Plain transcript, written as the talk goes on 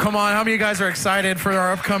Come on, how many of you guys are excited for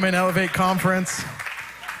our upcoming Elevate conference?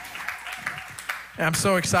 I'm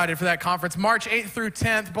so excited for that conference. March 8th through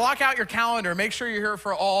 10th. Block out your calendar. Make sure you're here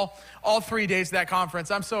for all 3 days of that conference.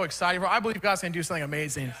 I'm so excited. I believe God's going to do something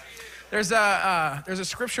amazing. There's a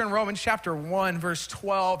scripture in Romans chapter 1, verse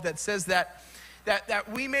 12 that says that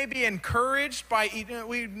we may be encouraged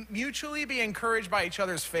we mutually be encouraged by each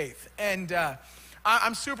other's faith. And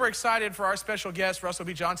I'm super excited for our special guest, Russell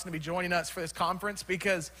B. Johnson, to be joining us for this conference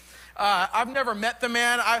because I've never met the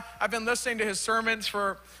man. I've been listening to his sermons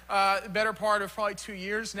for the better part of probably 2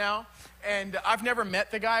 years now. And I've never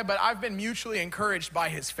met the guy, but I've been mutually encouraged by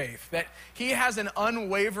his faith, that he has an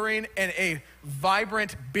unwavering and a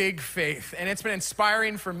vibrant, big faith. And it's been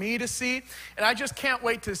inspiring for me to see. And I just can't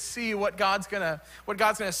wait to see what God's gonna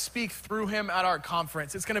speak through him at our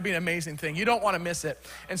conference. It's gonna be an amazing thing. You don't wanna miss it.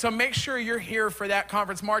 And so make sure you're here for that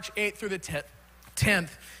conference, March 8th through the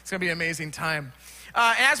 10th. It's gonna be an amazing time.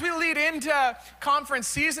 As we lead into conference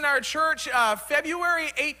season, our church,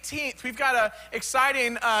 February 18th, we've got an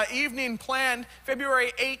exciting evening planned.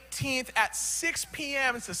 February 18th at 6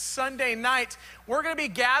 p.m. It's a Sunday night. We're going to be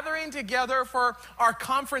gathering together for our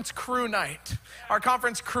conference crew night.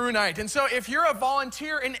 And so if you're a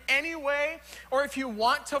volunteer in any way, or if you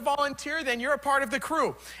want to volunteer, then you're a part of the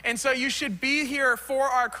crew. And so you should be here for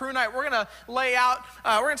our crew night. We're going to lay out,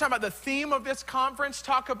 we're going to talk about the theme of this conference,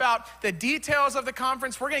 talk about the details of the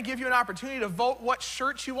conference. We're going to give you an opportunity to vote what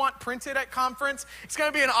shirt you want printed at conference. It's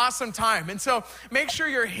going to be an awesome time. And so make sure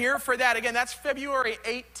you're here for that. Again, that's February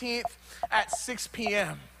 18th at 6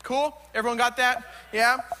 p.m. Cool? Everyone got that?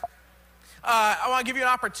 Yeah? I want to give you an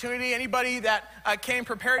opportunity. Anybody that came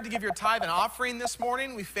prepared to give your tithe and offering this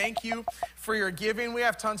morning, we thank you for your giving. We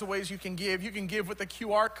have tons of ways you can give. You can give with the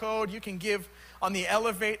QR code. You can give on the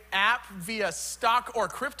Elevate app via stock or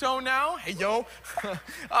crypto now. Hey, yo.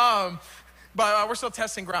 But we're still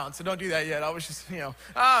testing ground, so don't do that yet. I was just,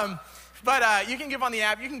 But you can give on the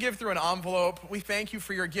app. You can give through an envelope. We thank you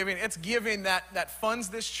for your giving. It's giving that funds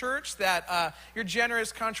this church, that your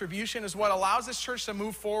generous contribution is what allows this church to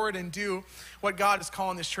move forward and do what God is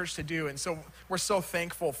calling this church to do. And so we're so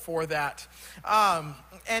thankful for that.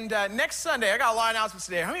 Next Sunday, I got a lot of announcements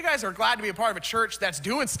today. How many of you guys are glad to be a part of a church that's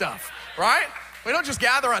doing stuff, right? We don't just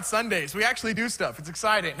gather on Sundays. We actually do stuff. It's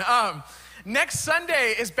exciting. Next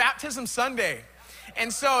Sunday is Baptism Sunday.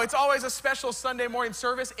 And so it's always a special Sunday morning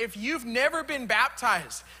service. If you've never been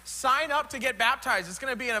baptized, sign up to get baptized. It's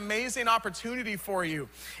going to be an amazing opportunity for you.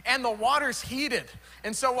 And the water's heated.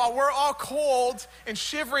 And so while we're all cold and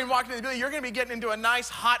shivering walking in the building, you're going to be getting into a nice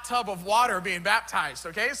hot tub of water being baptized,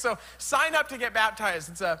 okay? So sign up to get baptized.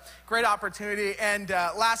 It's a great opportunity. And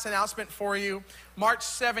last announcement for you, March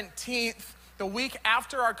 17th, the week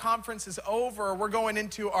after our conference is over, we're going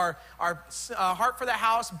into our Heart for the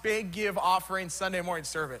House Big Give Offering Sunday morning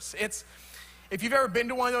service. If you've ever been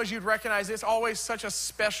to one of those, you'd recognize it's always such a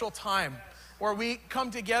special time where we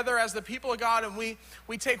come together as the people of God and we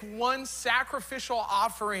take one sacrificial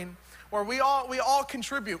offering where we all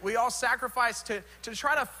contribute. We all sacrifice to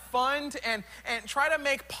try to fund and try to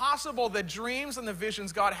make possible the dreams and the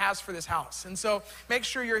visions God has for this house. And so make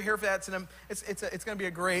sure you're here for that. It's going to be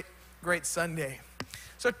a great Sunday.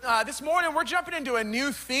 So this morning we're jumping into a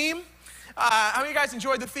new theme. How many of you guys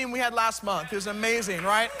enjoyed the theme we had last month? It was amazing,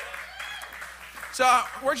 right? So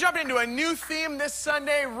we're jumping into a new theme this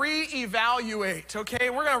Sunday, reevaluate, okay?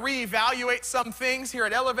 We're going to reevaluate some things here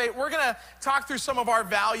at Elevate. We're going to talk through some of our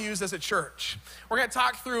values as a church. We're going to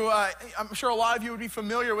talk through, I'm sure a lot of you would be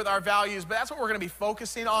familiar with our values, but that's what we're going to be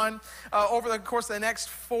focusing on over the course of the next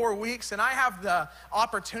 4 weeks. And I have the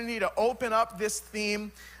opportunity to open up this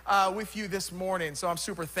theme with you this morning, so I'm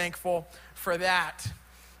super thankful for that.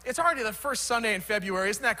 It's already the first Sunday in February.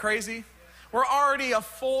 Isn't that crazy? We're already a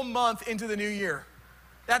full month into the new year.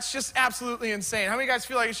 That's just absolutely insane. How many of you guys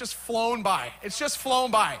feel like it's just flown by? It's just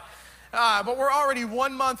flown by. But we're already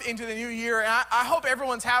 1 month into the new year, and I hope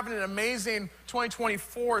everyone's having an amazing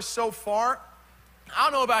 2024 so far. I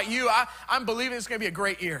don't know about you. I'm believing it's going to be a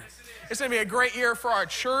great year. It's going to be a great year for our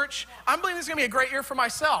church. I'm believing it's going to be a great year for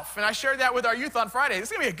myself, and I shared that with our youth on Friday.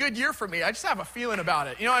 It's going to be a good year for me. I just have a feeling about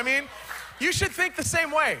it. You know what I mean? You should think the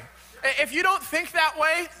same way. If you don't think that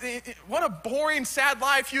way, what a boring, sad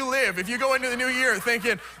life you live if you go into the new year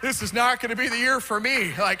thinking, this is not going to be the year for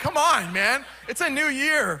me. Like, come on, man. It's a new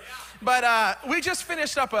year. But we just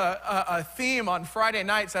finished up a theme on Friday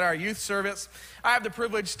nights at our youth service. I have the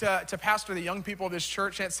privilege to pastor the young people of this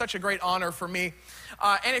church, and it's such a great honor for me.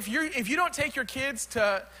 And if you don't take your kids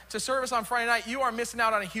to service on Friday night, you are missing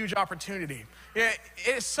out on a huge opportunity. It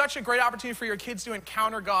is such a great opportunity for your kids to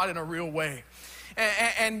encounter God in a real way.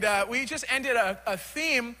 And we just ended a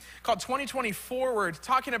theme called 2020 Forward,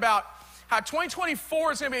 talking about how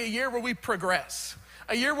 2024 is going to be a year where we progress,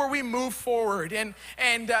 a year where we move forward. And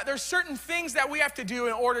there's certain things that we have to do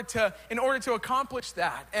in order to accomplish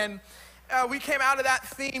that. And we came out of that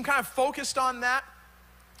theme kind of focused on that.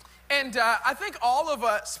 And I think all of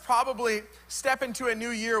us probably step into a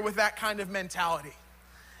new year with that kind of mentality.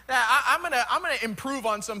 Now, I'm gonna improve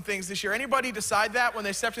on some things this year. Anybody decide that when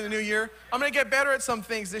they step into the new year? I'm gonna get better at some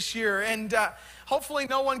things this year. And hopefully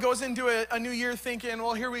no one goes into a new year thinking,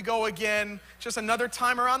 well, here we go again. Just another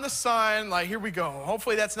time around the sun, like here we go.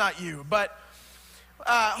 Hopefully that's not you. But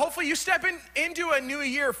hopefully you step into a new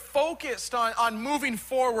year focused on moving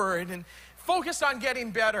forward and focused on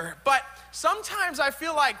getting better. But sometimes I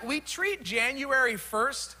feel like we treat January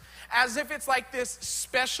 1st as if it's like this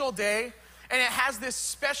special day, and it has this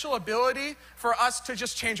special ability for us to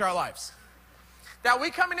just change our lives. That we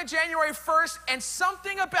come into January 1st, and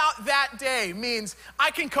something about that day means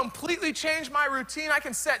I can completely change my routine, I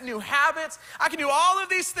can set new habits, I can do all of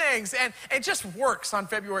these things, and it just works on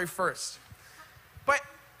February 1st. But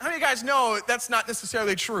how many of you guys know that's not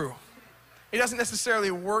necessarily true? It doesn't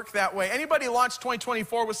necessarily work that way. Anybody launch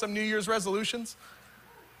 2024 with some New Year's resolutions?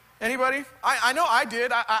 Anybody? I know I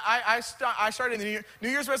did. I started in the New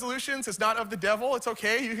Year's resolutions. It's not of the devil. It's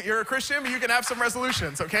okay. You're a Christian, but you can have some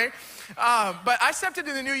resolutions, okay? But I stepped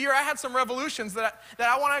into the new year. I had some revolutions that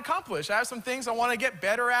I want to accomplish. I have some things I want to get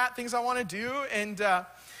better at, things I want to do. And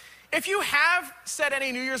if you have set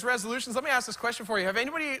any New Year's resolutions, let me ask this question for you.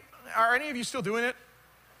 Are any of you still doing it?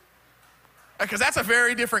 Because that's a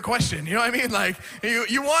very different question, you know what I mean? Like,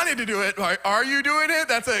 you wanted to do it, are you doing it?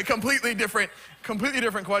 That's a completely different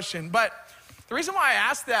question. But the reason why I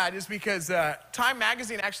asked that is because Time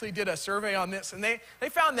Magazine actually did a survey on this, and they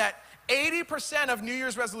found that 80% of New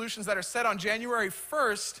Year's resolutions that are set on January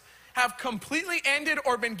 1st have completely ended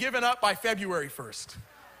or been given up by February 1st.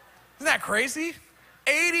 Isn't that crazy?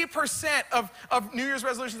 80% of New Year's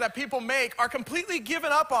resolutions that people make are completely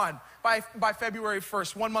given up on by February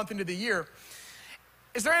 1st, 1 month into the year.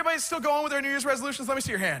 Is there anybody still going with their New Year's resolutions? Let me see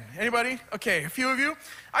your hand. Anybody? Okay, a few of you.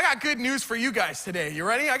 I got good news for you guys today. You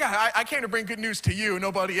ready? I came to bring good news to you,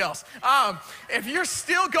 nobody else. If you're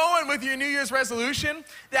still going with your New Year's resolution,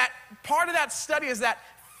 that part of that study is that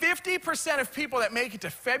 50% of people that make it to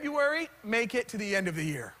February make it to the end of the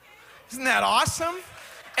year. Isn't that awesome?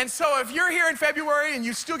 And so if you're here in February and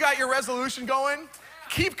you still got your resolution going,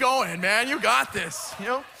 keep going, man. You got this, you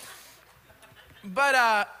know? But,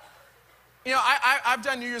 I've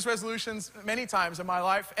done New Year's resolutions many times in my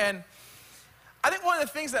life, and I think one of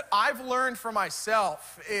the things that I've learned for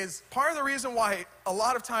myself is part of the reason why a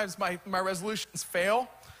lot of times my resolutions fail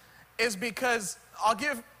is because I'll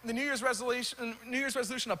give the New Year's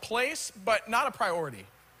resolution a place, but not a priority.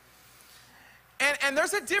 And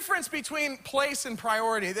there's a difference between place and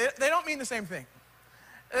priority. They don't mean the same thing.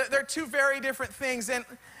 They're two very different things. And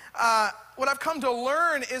what I've come to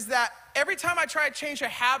learn is that every time I try to change a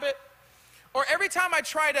habit, or every time I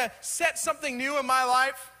try to set something new in my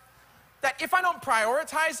life, that if I don't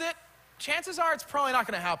prioritize it, chances are it's probably not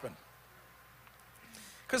going to happen.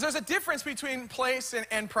 Because there's a difference between place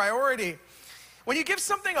and priority. When you give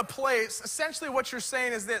something a place, essentially what you're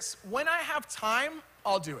saying is this: when I have time,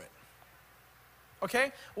 I'll do it.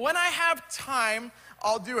 Okay? When I have time,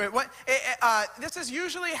 I'll do it. This is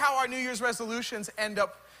usually how our New Year's resolutions end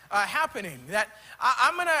up happening. That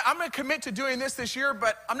I'm gonna commit to doing this year,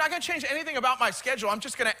 but I'm not gonna change anything about my schedule. I'm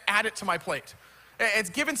just gonna add it to my plate.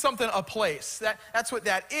 It's giving something a place. That's what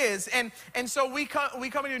that is. And so we come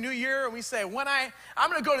into a new year and we say,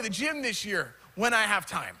 I'm gonna go to the gym this year when I have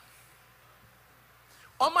time.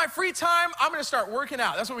 On my free time, I'm gonna start working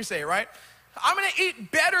out. That's what we say, right? I'm gonna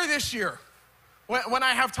eat better this year when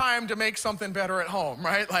I have time to make something better at home,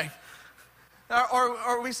 right? Like,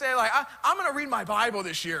 or we say, like, I'm gonna read my Bible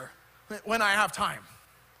this year when I have time.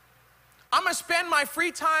 I'm gonna spend my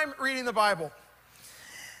free time reading the Bible.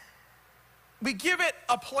 We give it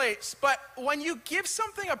a place, but when you give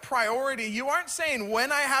something a priority, you aren't saying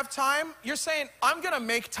when I have time, you're saying I'm gonna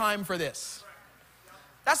make time for this.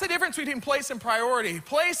 That's the difference between place and priority.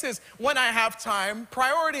 Place is when I have time.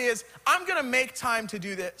 Priority is I'm gonna make time to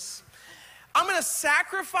do this. I'm gonna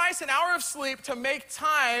sacrifice an hour of sleep to make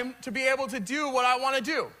time to be able to do what I wanna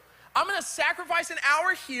do. I'm gonna sacrifice an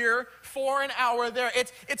hour here for an hour there.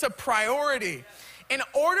 It's a priority. In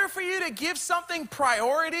order for you to give something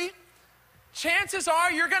priority, chances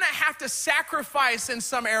are you're gonna have to sacrifice in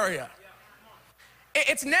some area.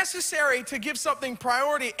 It's necessary to give something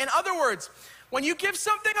priority. In other words, when you give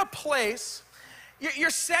something a place,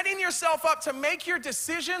 you're setting yourself up to make your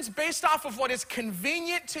decisions based off of what is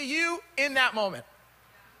convenient to you in that moment.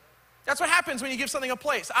 That's what happens when you give something a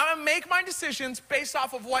place. I'm gonna make my decisions based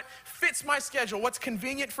off of what fits my schedule, what's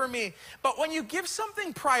convenient for me. But when you give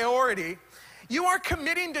something priority, you are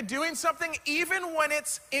committing to doing something even when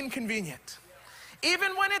it's inconvenient.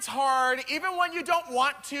 Even when it's hard, even when you don't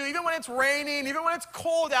want to, even when it's raining, even when it's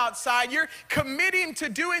cold outside, you're committing to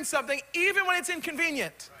doing something even when it's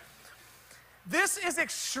inconvenient. This is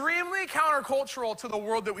extremely countercultural to the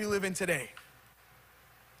world that we live in today.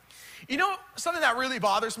 You know, something that really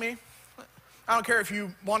bothers me, I don't care if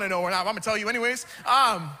you want to know or not, I'm going to tell you anyways.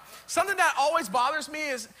 Something that always bothers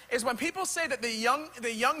me is when people say that the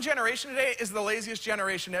young generation today is the laziest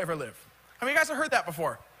generation to ever live. How many of you guys have heard that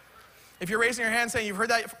before? If you're raising your hand saying you've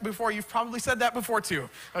heard that before, you've probably said that before too,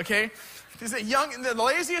 okay? Is it the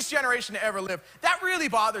laziest generation to ever live? That really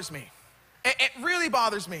bothers me. It really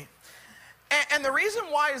bothers me. And the reason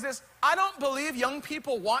why is this: I don't believe young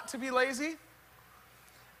people want to be lazy.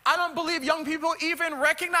 I don't believe young people even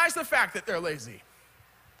recognize the fact that they're lazy.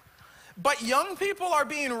 But young people are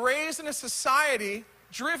being raised in a society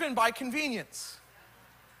driven by convenience.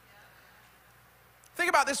 Think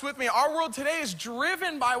about this with me. Our world today is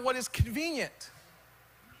driven by what is convenient.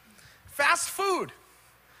 Fast food.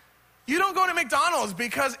 You don't go to McDonald's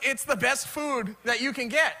because it's the best food that you can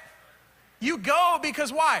get. You go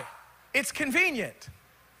because why? It's convenient.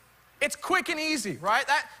 It's quick and easy, right?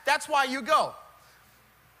 That's why you go.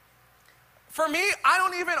 For me, I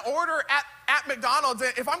don't even order at McDonald's.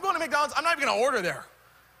 If I'm going to McDonald's, I'm not even going to order there.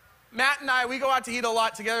 Matt and I, we go out to eat a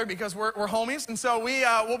lot together because we're homies. And so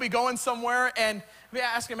we'll be going somewhere and we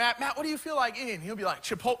ask him, Matt, what do you feel like eating? He'll be like,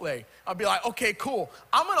 Chipotle. I'll be like, okay, cool.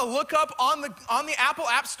 I'm going to look up on the Apple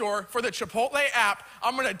App Store for the Chipotle app.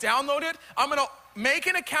 I'm going to download it. I'm going to make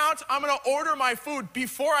an account. I'm going to order my food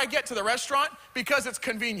before I get to the restaurant because it's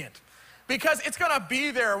convenient. Because it's going to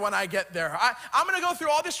be there when I get there. I'm going to go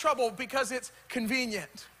through all this trouble because it's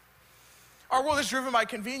convenient. Our world is driven by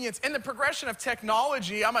convenience. In the progression of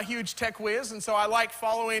technology, I'm a huge tech whiz, and so I like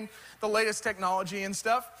following the latest technology and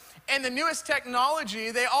stuff. And the newest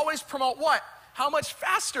technology, they always promote what? How much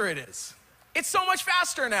faster it is. It's so much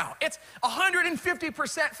faster now. It's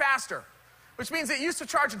 150% faster, which means it used to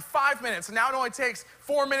charge in 5 minutes, and now it only takes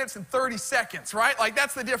 4 minutes and 30 seconds, right? Like,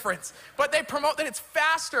 that's the difference. But they promote that it's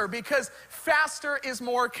faster because faster is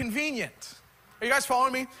more convenient. Are you guys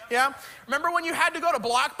following me? Yeah? Remember when you had to go to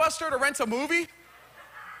Blockbuster to rent a movie?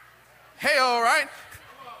 Hey-oh, right?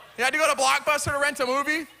 You had to go to Blockbuster to rent a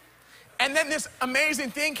movie? And then this amazing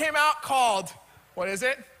thing came out called, what is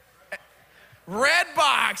it?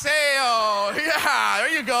 Redbox. Hey-oh, yeah, there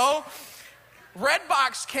you go.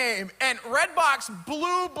 Redbox came, and Redbox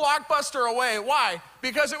blew Blockbuster away. Why?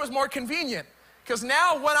 Because it was more convenient. Because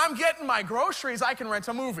now when I'm getting my groceries, I can rent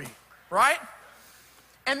a movie, right?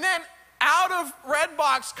 And then out of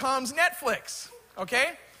Redbox comes Netflix,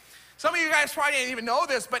 okay? Some of you guys probably didn't even know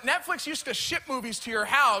this, but Netflix used to ship movies to your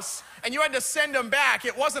house, and you had to send them back.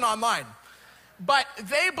 It wasn't online. But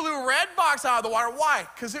they blew Redbox out of the water. Why?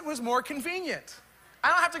 Because it was more convenient. I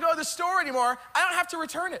don't have to go to the store anymore. I don't have to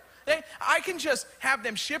return it. I can just have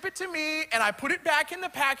them ship it to me, and I put it back in the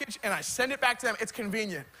package, and I send it back to them. It's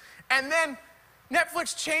convenient. And then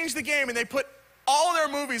Netflix changed the game, and they put all their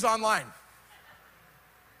movies online.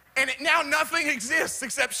 And now nothing exists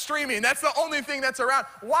except streaming. That's the only thing that's around.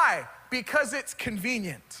 Why? Because it's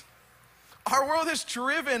convenient. Our world is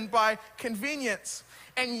driven by convenience.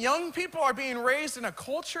 And young people are being raised in a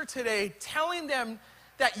culture today telling them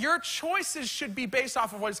that your choices should be based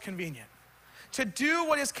off of what is convenient. To do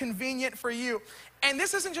what is convenient for you. And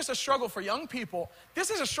this isn't just a struggle for young people. This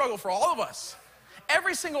is a struggle for all of us.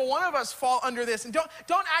 Every single one of us fall under this. And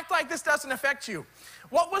don't act like this doesn't affect you.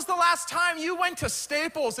 What was the last time you went to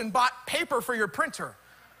Staples and bought paper for your printer?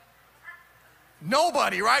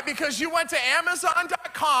 Nobody, right? Because you went to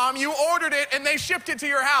Amazon.com, you ordered it, and they shipped it to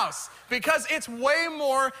your house. Because it's way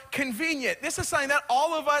more convenient. This is something that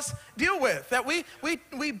all of us deal with. That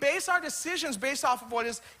we base our decisions based off of what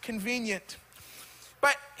is convenient.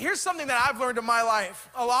 But here's something that I've learned in my life.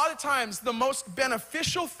 A lot of times, the most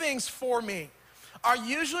beneficial things for me are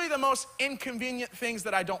usually the most inconvenient things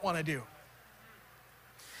that I don't want to do.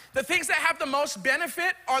 The things that have the most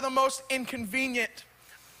benefit are the most inconvenient.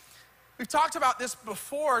 We've talked about this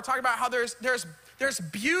before, talking about how there's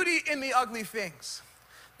beauty in the ugly things.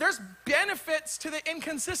 There's benefits to the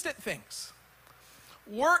inconsistent things.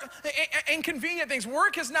 Inconvenient things.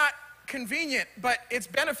 Work is not convenient, but it's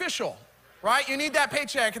beneficial. right? You need that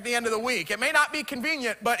paycheck at the end of the week. It may not be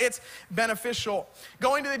convenient, but it's beneficial.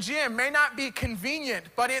 Going to the gym may not be convenient,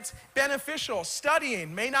 but it's beneficial.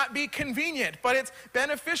 Studying may not be convenient, but it's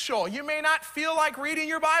beneficial. You may not feel like reading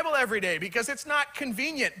your Bible every day because it's not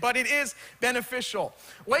convenient, but it is beneficial.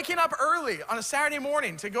 Waking up early on a Saturday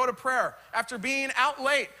morning to go to prayer after being out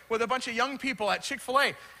late with a bunch of young people at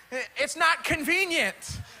Chick-fil-A, it's not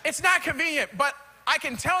convenient. It's not convenient, but I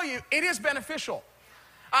can tell you it is beneficial.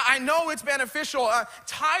 I know it's beneficial.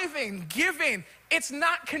 Tithing, giving, it's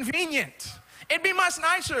not convenient. It'd be much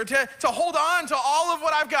nicer to hold on to all of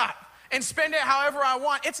what I've got and spend it however I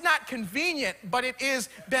want. It's not convenient, but it is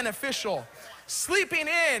beneficial. Sleeping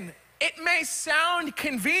in, it may sound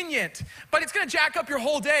convenient, but it's gonna jack up your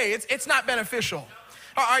whole day. It's not beneficial.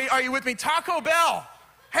 Are you with me? Taco Bell.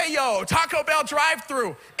 Hey, yo, Taco Bell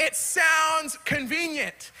drive-thru. It sounds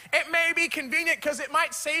convenient. It may be convenient because it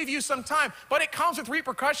might save you some time, but it comes with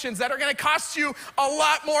repercussions that are going to cost you a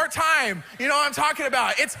lot more time. You know what I'm talking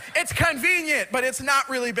about? It's convenient, but it's not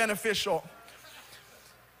really beneficial.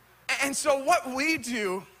 And so what we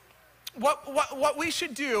do, what we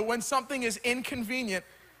should do when something is inconvenient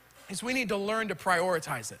is we need to learn to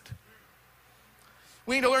prioritize it.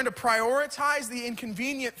 We need to learn to prioritize the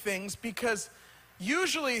inconvenient things because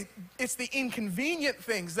usually, it's the inconvenient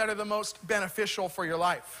things that are the most beneficial for your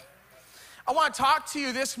life. I want to talk to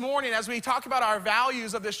you this morning as we talk about our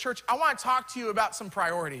values of this church. I want to talk to you about some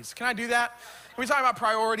priorities. Can I do that? We're talking about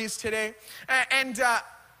priorities today. And I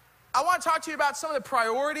want to talk to you about some of the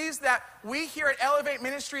priorities that we here at Elevate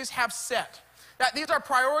Ministries have set. That these are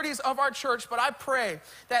priorities of our church, but I pray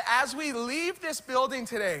that as we leave this building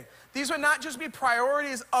today, these would not just be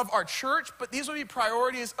priorities of our church, but these would be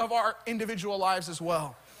priorities of our individual lives as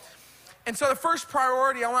well. And so the first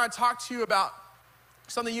priority I want to talk to you about,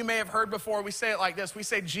 something you may have heard before. We say it like this. We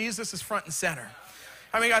say Jesus is front and center.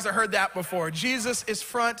 How many of you guys have heard that before? Jesus is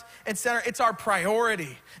front and center. It's our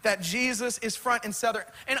priority that Jesus is front and center.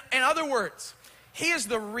 In other words, he is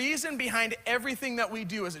the reason behind everything that we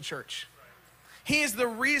do as a church. He is the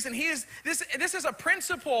reason. This is a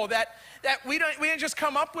principle that we didn't just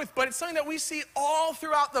come up with, but it's something that we see all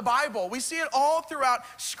throughout the Bible. We see it all throughout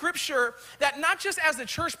Scripture, that not just as the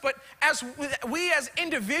church, but as we as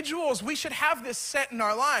individuals, we should have this set in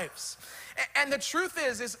our lives. And the truth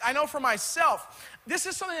is I know for myself, this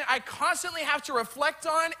is something that I constantly have to reflect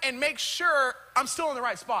on and make sure I'm still in the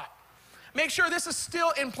right spot. Make sure this is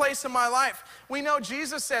still in place in my life. We know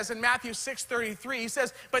Jesus says in Matthew 6:33, he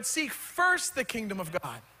says, but seek first the kingdom of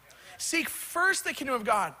God. Seek first the kingdom of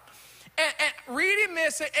God. And reading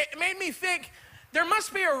this, it made me think there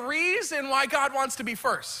must be a reason why God wants to be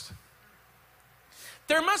first.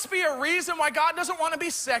 There must be a reason why God doesn't want to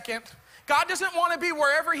be second. God doesn't want to be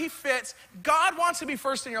wherever he fits. God wants to be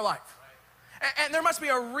first in your life. And there must be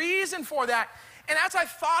a reason for that. And as I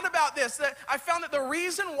thought about this, I found that the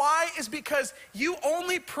reason why is because you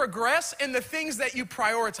only progress in the things that you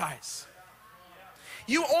prioritize.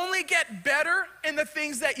 You only get better in the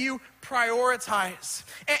things that you prioritize.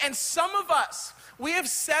 And some of us, we have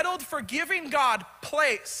settled for giving God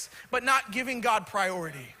place, but not giving God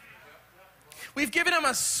priority. We've given him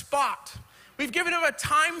a spot. We've given him a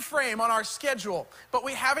time frame on our schedule, but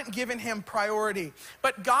we haven't given him priority.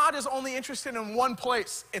 But God is only interested in one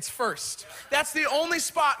place. It's first. That's the only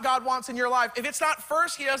spot God wants in your life. If it's not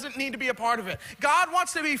first, he doesn't need to be a part of it. God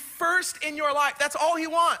wants to be first in your life. That's all he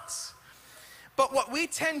wants. But what we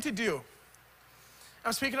tend to do,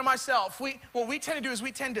 I'm speaking to myself, what we tend to do is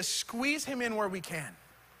we tend to squeeze him in where we can.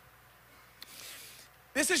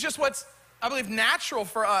 This is just what's, I believe, natural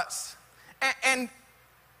for us. And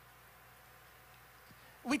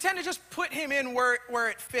we tend to just put him in where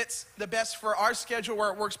it fits the best for our schedule,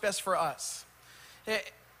 where it works best for us.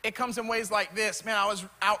 It comes in ways like this. Man, I was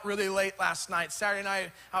out really late last night. Saturday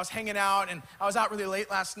night, I was hanging out, and I was out really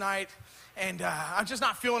late last night. And I'm just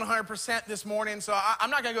not feeling 100% this morning, so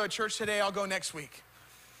I'm not going to go to church today. I'll go next week.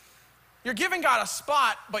 You're giving God a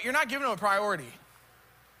spot, but you're not giving him a priority.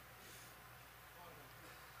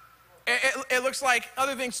 It looks like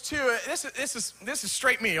other things too. This is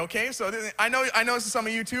straight me, okay? So I know this is some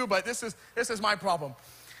of you too, but this is my problem.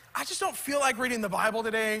 I just don't feel like reading the Bible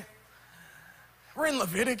today. We're in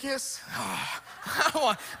Leviticus.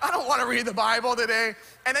 I don't want to read the Bible today.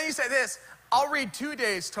 And then you say this, I'll read 2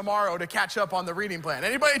 days tomorrow to catch up on the reading plan.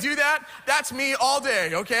 Anybody do that? That's me all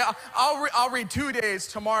day, okay? I'll read 2 days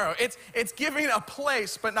tomorrow. It's giving a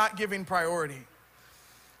place, but not giving priority.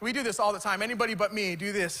 We do this all the time. Anybody but me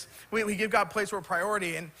do this. We give God place where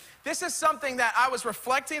priority. And this is something that I was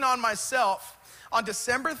reflecting on myself on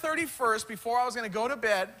December 31st before I was going to go to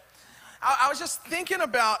bed. I was just thinking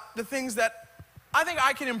about the things that I think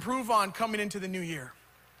I can improve on coming into the new year,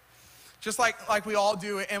 just like we all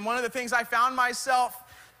do. And one of the things I found myself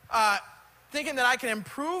thinking that I can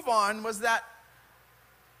improve on was that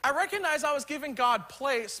I recognized I was giving God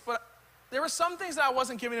place, but there were some things that I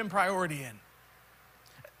wasn't giving him priority in.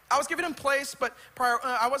 I was giving him place, but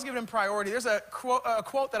I wasn't giving him priority. There's a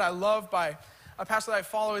quote that I love by a pastor that I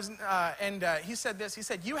follow, and he said this. He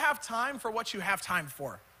said, "You have time for what you have time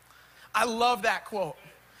for." I love that quote,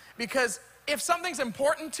 because if something's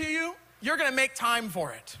important to you, you're going to make time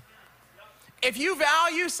for it. If you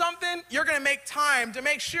value something, you're going to make time to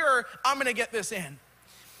make sure I'm going to get this in.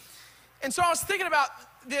 And so I was thinking about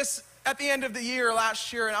this at the end of the year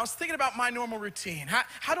last year, and I was thinking about my normal routine.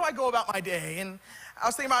 How do I go about my day? And I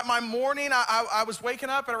was thinking about my morning. I was waking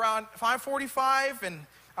up at around 5:45, and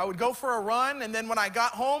I would go for a run, and then when I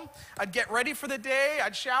got home, I'd get ready for the day,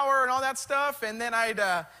 I'd shower and all that stuff, and then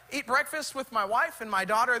I'd eat breakfast with my wife and my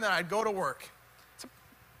daughter, and then I'd go to work. It's a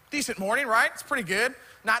decent morning, right? It's pretty good.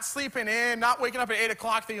 Not sleeping in, not waking up at 8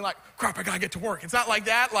 o'clock thinking like, crap, I gotta get to work. It's not like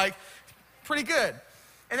that, like, pretty good.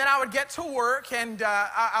 And then I would get to work, and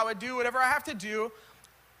I would do whatever I have to do.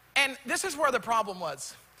 And this is where the problem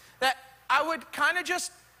was, that I would kind of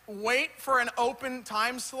just wait for an open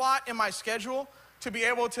time slot in my schedule to be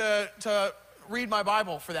able to read my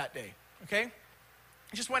Bible for that day, okay?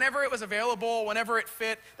 Just whenever it was available, whenever it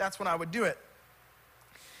fit, that's when I would do it.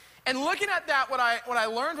 And looking at that, what I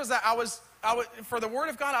learned was that I was for the Word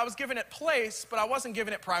of God, I was giving it place, but I wasn't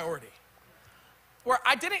giving it priority. Where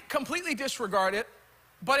I didn't completely disregard it,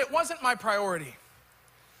 but it wasn't my priority.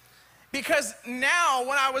 Because now,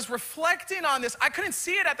 when I was reflecting on this, I couldn't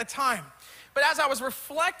see it at the time, but as I was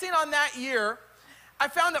reflecting on that year, I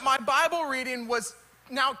found that my Bible reading was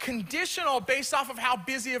now conditional based off of how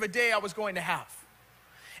busy of a day I was going to have.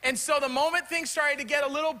 And so the moment things started to get a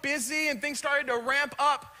little busy and things started to ramp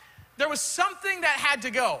up, there was something that had to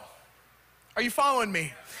go. Are you following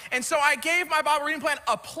me? And so I gave my Bible reading plan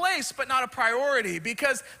a place, but not a priority,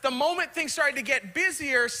 because the moment things started to get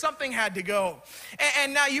busier, something had to go.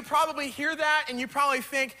 And now you probably hear that, and you probably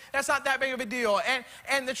think that's not that big of a deal.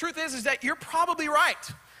 And the truth is that you're probably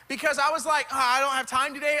right. Because I was like, I don't have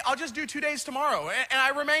time today, I'll just do 2 days tomorrow. And I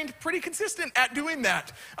remained pretty consistent at doing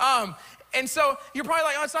that. And so you're probably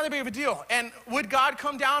like, it's not that big of a deal. And would God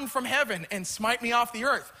come down from heaven and smite me off the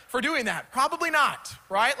earth for doing that? Probably not,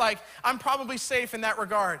 right? Like, I'm probably safe in that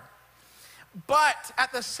regard. But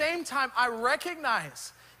at the same time, I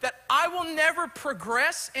recognize that I will never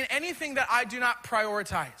progress in anything that I do not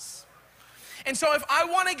prioritize. And so if I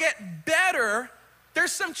want to get better,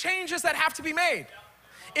 there's some changes that have to be made.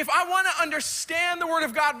 If I want to understand the Word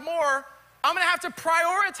of God more, I'm going to have to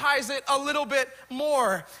prioritize it a little bit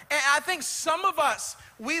more. And I think some of us,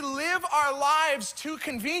 we live our lives too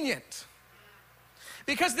convenient.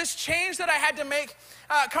 Because this change that I had to make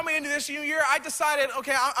coming into this new year, I decided,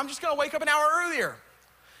 okay, I'm just going to wake up an hour earlier.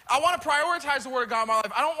 I want to prioritize the Word of God in my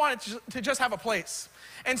life. I don't want it to just have a place.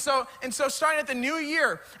 And so starting at the new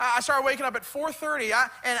year, I started waking up at 4:30,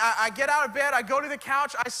 and I get out of bed, I go to the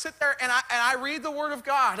couch, I sit there, and I read the Word of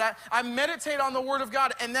God. I meditate on the Word of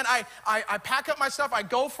God, and then I pack up my stuff, I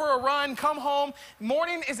go for a run, come home.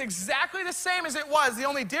 Morning is exactly the same as it was. The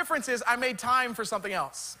only difference is I made time for something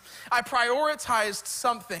else. I prioritized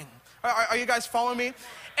something. Are you guys following me?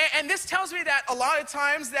 And this tells me that a lot of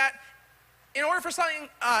times that in order for something,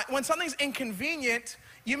 when something's inconvenient,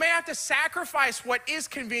 you may have to sacrifice what is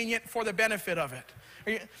convenient for the benefit of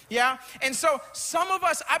it. Yeah? And so some of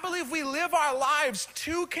us, I believe we live our lives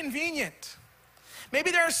too convenient.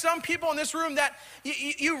 Maybe there are some people in this room that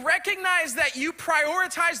you recognize that you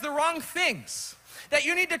prioritize the wrong things, that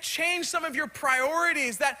you need to change some of your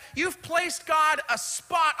priorities, that you've placed God a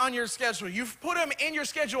spot on your schedule. You've put him in your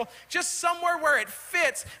schedule just somewhere where it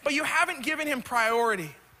fits, but you haven't given him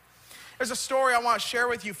priority. There's a story I want to share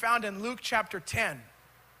with you found in Luke chapter 10.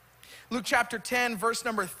 Luke chapter 10, verse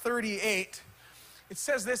number 38. It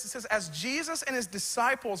says this, it says, as Jesus and his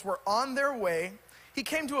disciples were on their way, he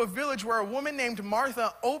came to a village where a woman named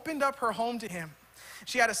Martha opened up her home to him.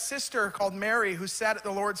 She had a sister called Mary who sat at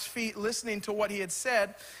the Lord's feet listening to what he had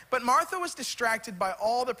said, but Martha was distracted by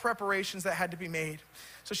all the preparations that had to be made.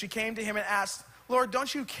 So she came to him and asked, Lord,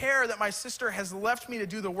 don't you care that my sister has left me to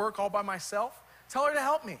do the work all by myself? Tell her to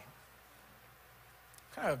help me.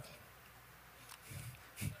 Kind of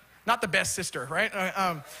not the best sister, right?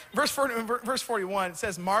 Verse 41, it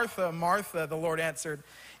says, Martha, Martha, the Lord answered,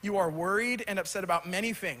 you are worried and upset about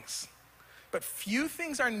many things, but few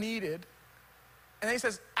things are needed. And then he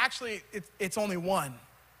says, actually, it's only one.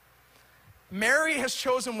 Mary has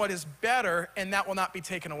chosen what is better, and that will not be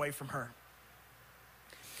taken away from her.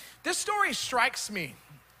 This story strikes me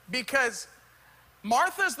because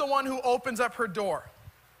Martha's the one who opens up her door.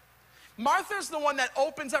 Martha's the one that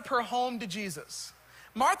opens up her home to Jesus.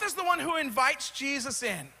 Martha's the one who invites Jesus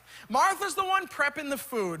in. Martha's the one prepping the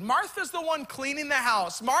food. Martha's the one cleaning the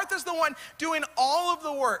house. Martha's the one doing all of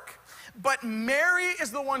the work. But Mary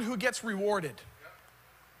is the one who gets rewarded.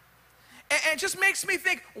 And it just makes me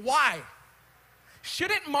think, why?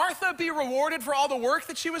 Shouldn't Martha be rewarded for all the work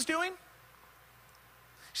that she was doing?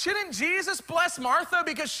 Shouldn't Jesus bless Martha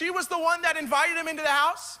because she was the one that invited him into the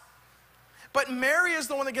house? But Mary is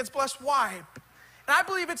the one that gets blessed. Why? And I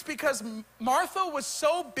believe it's because Martha was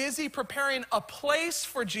so busy preparing a place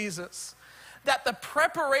for Jesus that the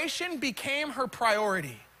preparation became her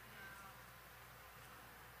priority.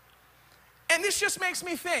 And this just makes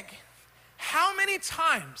me think, how many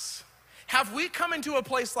times have we come into a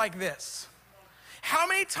place like this? How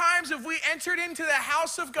many times have we entered into the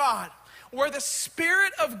house of God where the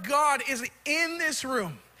Spirit of God is in this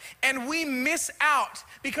room and we miss out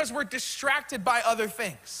because we're distracted by other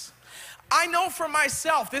things? I know for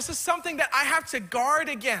myself, this is something that I have to guard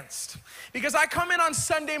against because I come in on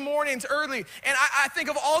Sunday mornings early and I think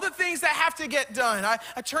of all the things that have to get done.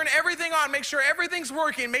 I turn everything on, make sure everything's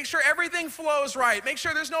working, make sure everything flows right, make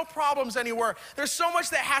sure there's no problems anywhere. There's so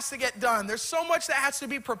much that has to get done. There's so much that has to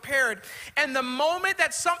be prepared. And the moment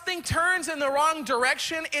that something turns in the wrong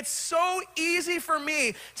direction, it's so easy for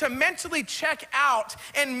me to mentally check out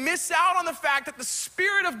and miss out on the fact that the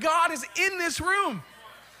Spirit of God is in this room.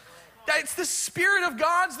 That it's the Spirit of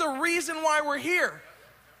God's the reason why we're here.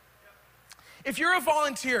 If you're a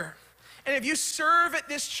volunteer and if you serve at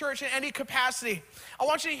this church in any capacity, I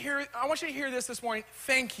want you to hear this morning.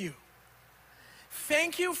 Thank you.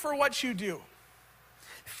 Thank you for what you do.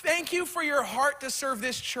 Thank you for your heart to serve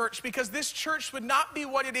this church because this church would not be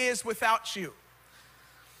what it is without you.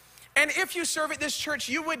 And if you serve at this church,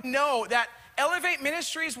 you would know that Elevate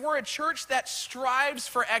Ministries, we're a church that strives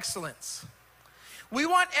for excellence. We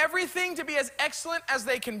want everything to be as excellent as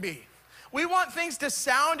they can be. We want things to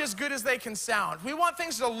sound as good as they can sound. We want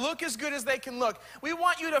things to look as good as they can look. We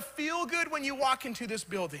want you to feel good when you walk into this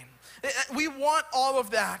building. We want all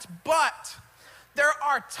of that. But there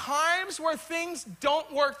are times where things don't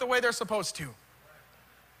work the way they're supposed to.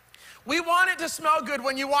 We want it to smell good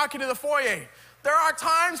when you walk into the foyer. There are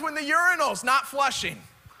times when the urinal's not flushing.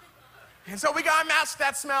 And so we gotta mask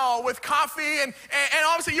that smell with coffee and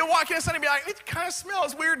obviously you'll walk in and suddenly be like, it kind of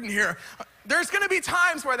smells weird in here. There's gonna be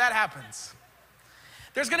times where that happens.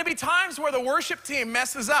 There's gonna be times where the worship team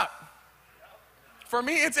messes up. For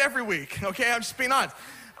me, it's every week, okay? I'm just being honest.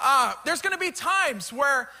 There's gonna be times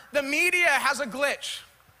where the media has a glitch.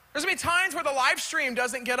 There's gonna be times where the live stream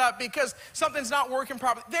doesn't get up because something's not working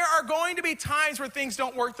properly. There are going to be times where things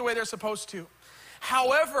don't work the way they're supposed to.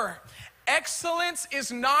 However, excellence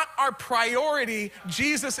is not our priority,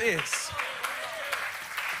 Jesus is.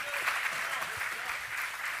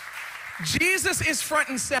 Jesus is front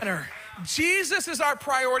and center. Jesus is our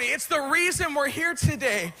priority. It's the reason we're here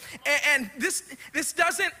today. And this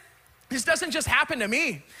doesn't just happen to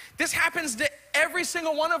me. This happens to every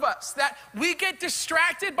single one of us, that we get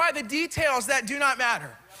distracted by the details that do not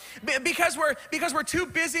matter. Because we're too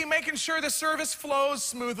busy making sure the service flows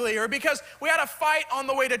smoothly, or because we had a fight on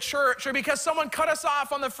the way to church, or because someone cut us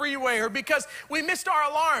off on the freeway, or because we missed our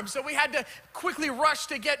alarm, so we had to quickly rush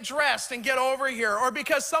to get dressed and get over here, or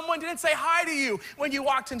because someone didn't say hi to you when you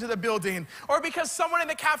walked into the building, or because someone in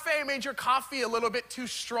the cafe made your coffee a little bit too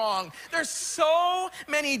strong. There's so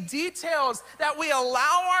many details that we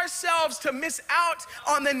allow ourselves to miss out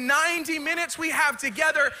on the 90 minutes we have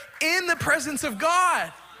together in the presence of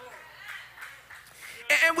God.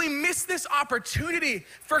 And we miss this opportunity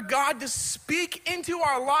for God to speak into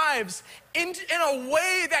our lives in a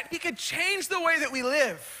way that he could change the way that we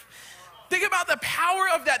live. Think about the power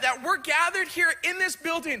of that we're gathered here in this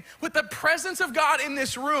building with the presence of God in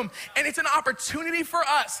this room. And it's an opportunity for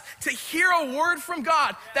us to hear a word from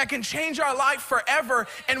God that can change our life forever.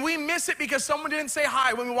 And we miss it because someone didn't say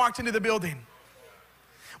hi when we walked into the building.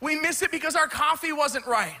 We miss it because our coffee wasn't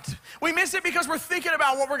right. We miss it because we're thinking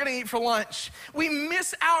about what we're gonna eat for lunch. We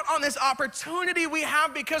miss out on this opportunity we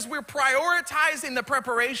have because we're prioritizing the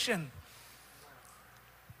preparation.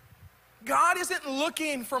 God isn't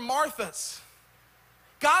looking for Marthas.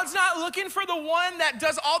 God's not looking for the one that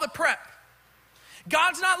does all the prep.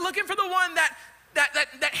 God's not looking for the one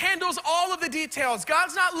that handles all of the details.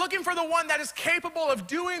 God's not looking for the one that is capable of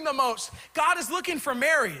doing the most. God is looking for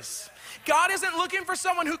Marys. God isn't looking for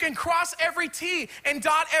someone who can cross every T and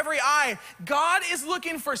dot every I. God is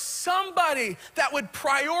looking for somebody that would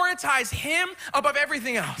prioritize him above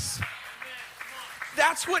everything else.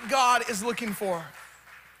 That's what God is looking for.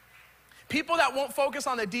 People that won't focus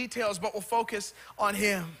on the details, but will focus on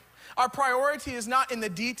him. Our priority is not in the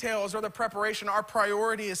details or the preparation. Our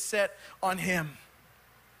priority is set on him.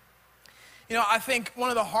 You know, I think one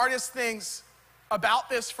of the hardest things about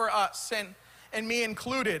this for us, and me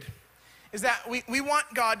included, is that we want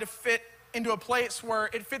God to fit into a place where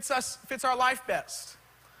it fits our life best.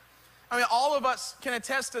 I mean, all of us can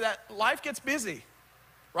attest to that. Life gets busy,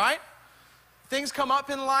 right? Things come up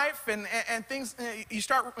in life, and things,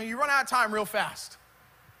 you run out of time real fast.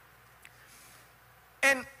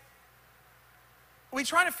 And we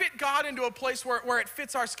try to fit God into a place where it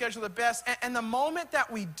fits our schedule the best. And the moment that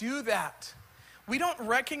we do that, we don't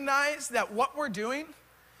recognize that what we're doing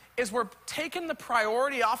is we're taking the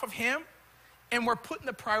priority off of him and we're putting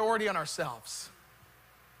the priority on ourselves.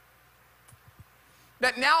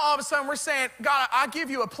 That now all of a sudden we're saying, God, I'll give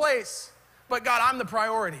you a place, but God, I'm the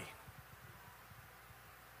priority.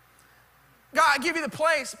 God, I give you the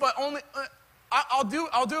place, but only I'll do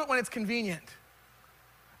it when it's convenient.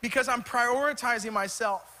 Because I'm prioritizing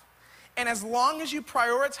myself. And as long as you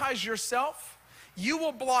prioritize yourself, you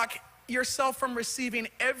will block yourself from receiving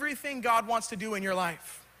everything God wants to do in your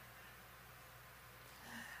life.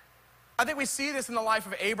 I think we see this in the life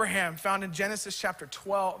of Abraham, found in Genesis chapter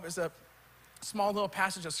 12. There's a small little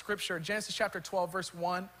passage of scripture, Genesis chapter 12, verse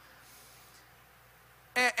 1.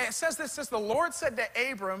 And it says this, the Lord said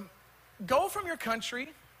to Abram, go from your country,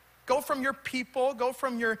 go from your people, go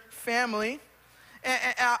from your family,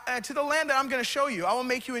 and to the land that I'm going to show you. I will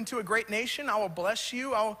make you into a great nation. I will bless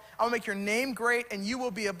you. I will make your name great, and you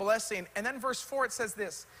will be a blessing. And then verse 4, it says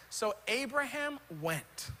this. So Abraham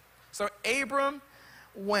went. So Abram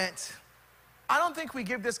went. I don't think we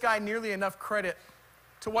give this guy nearly enough credit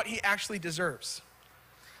to what he actually deserves.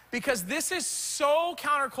 Because this is so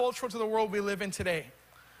countercultural to the world we live in today.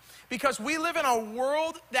 Because we live in a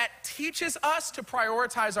world that teaches us to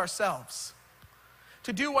prioritize ourselves.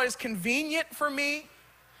 To do what is convenient for me,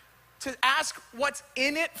 to ask what's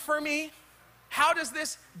in it for me. How does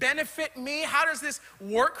this benefit me? How does this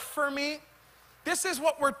work for me? This is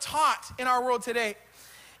what we're taught in our world today.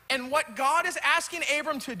 And what God is asking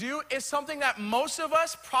Abram to do is something that most of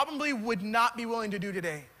us probably would not be willing to do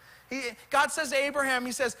today. God says to Abraham,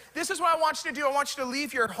 he says, this is what I want you to do. I want you to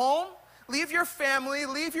leave your home, leave your family,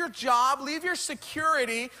 leave your job, leave your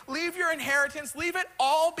security, leave your inheritance, leave it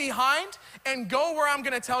all behind and go where I'm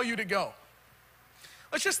going to tell you to go.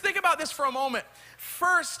 Let's just think about this for a moment.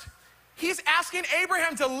 First, he's asking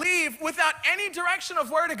Abraham to leave without any direction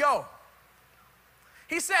of where to go.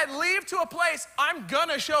 He said, leave to a place I'm going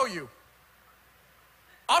to show you.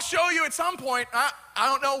 I'll show you at some point. I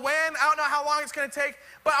don't know when, I don't know how long it's going to take,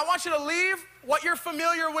 but I want you to leave what you're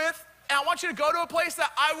familiar with, and I want you to go to a place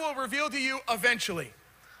that I will reveal to you eventually.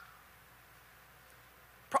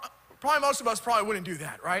 Probably most of us probably wouldn't do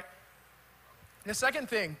that, right? The second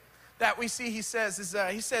thing that we see he says is,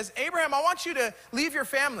 he says, Abraham, I want you to leave your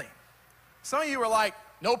family. Some of you are like,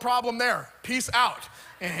 no problem there, peace out.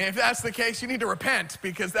 And if that's the case, you need to repent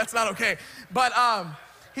because that's not okay. But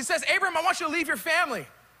he says, Abraham, I want you to leave your family.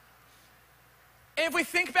 And if we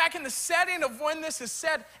think back in the setting of when this is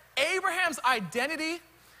said, Abraham's identity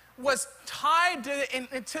was tied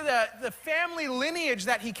to the family lineage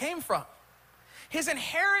that he came from. His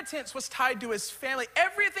inheritance was tied to his family.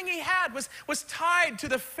 Everything he had was tied to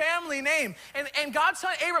the family name. And God's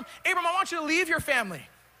telling Abram, I want you to leave your family.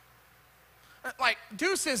 Like,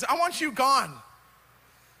 deuces, I want you gone.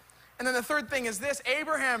 And then the third thing is this,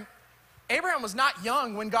 Abraham was not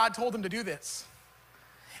young when God told him to do this.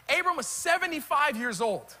 Abram was 75 years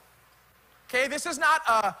old. Okay, this is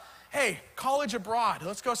not hey, college abroad.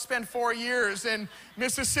 Let's go spend 4 years in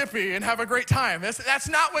Mississippi and have a great time. That's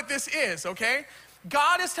not what this is, okay?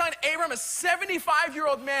 God is telling Abram, a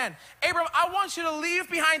 75-year-old man, Abram, I want you to leave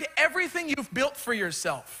behind everything you've built for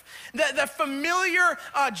yourself. The familiar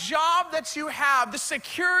job that you have, the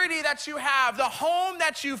security that you have, the home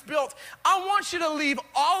that you've built. I want you to leave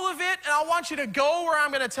all of it, and I want you to go where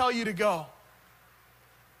I'm going to tell you to go.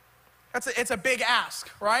 It's a big ask,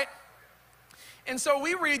 right? And so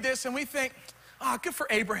we read this and we think, oh, good for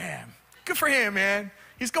Abraham. Good for him, man.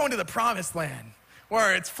 He's going to the promised land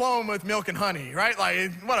where it's flowing with milk and honey, right?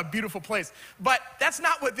 Like, what a beautiful place. But that's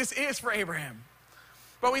not what this is for Abraham.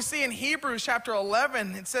 But we see in Hebrews chapter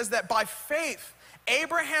 11, it says that by faith,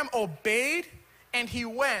 Abraham obeyed and he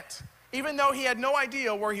went, even though he had no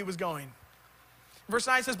idea where he was going. Verse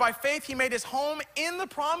 9 says, by faith, he made his home in the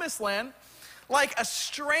promised land like a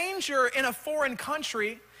stranger in a foreign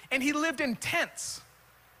country, and he lived in tents.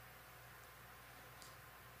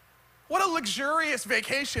 What a luxurious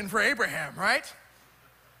vacation for Abraham, right?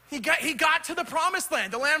 He got to the promised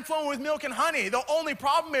land, the land flowing with milk and honey. The only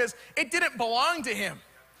problem is it didn't belong to him.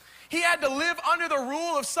 He had to live under the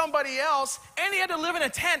rule of somebody else, and he had to live in a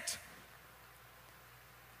tent.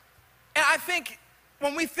 And I think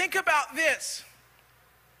when we think about this,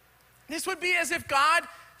 this would be as if God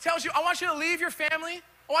tells you, I want you to leave your family,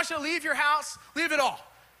 I want you to leave your house, leave it all.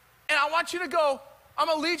 And I want you to go, I'm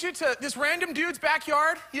gonna lead you to this random dude's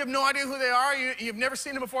backyard. You have no idea who they are, you've never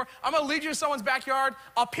seen them before. I'm gonna lead you to someone's backyard.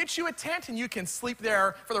 I'll pitch you a tent and you can sleep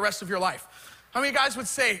there for the rest of your life. How many guys would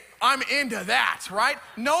say, I'm into that, right?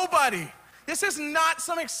 Nobody. This is not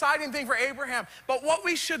some exciting thing for Abraham. But what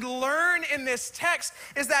we should learn in this text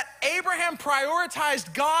is that Abraham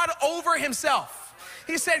prioritized God over himself.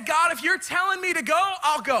 He said, God, if you're telling me to go,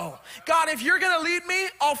 I'll go. God, if you're gonna lead me,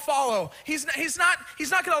 I'll follow. He's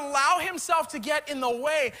not gonna allow himself to get in the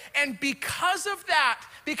way. And because of that,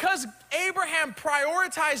 because Abraham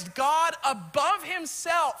prioritized God above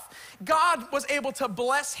himself, God was able to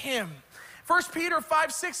bless him. 1 Peter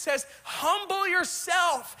 5:6 says, humble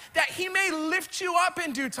yourself that he may lift you up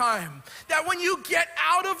in due time. That when you get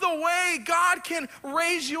out of the way, God can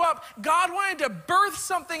raise you up. God wanted to birth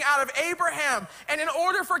something out of Abraham. And in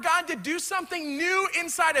order for God to do something new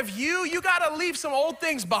inside of you, you gotta leave some old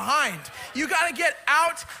things behind. You gotta get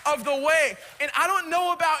out of the way. And I don't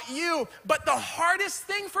know about you, but the hardest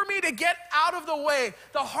thing for me to get out of the way,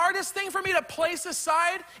 the hardest thing for me to place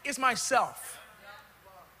aside is myself.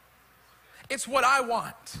 It's what I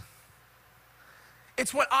want.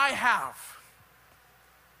 It's what I have.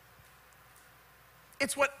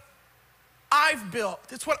 It's what I've built.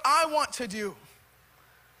 It's what I want to do.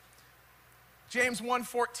 James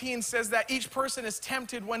 1:14 says that each person is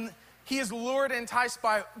tempted when he is lured and enticed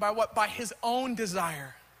by what? By his own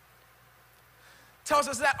desire. Tells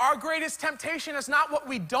us that our greatest temptation is not what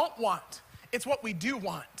we don't want, it's what we do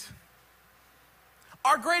want.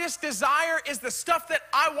 Our greatest desire is the stuff that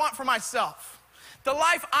I want for myself, the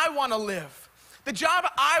life I want to live, the job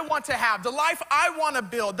I want to have, the life I want to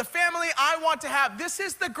build, the family I want to have. This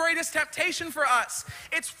is the greatest temptation for us.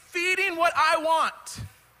 It's feeding what I want.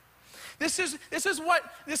 This is what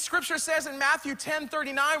this scripture says in Matthew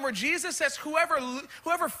 10:39, where Jesus says,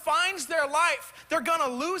 whoever finds their life, they're gonna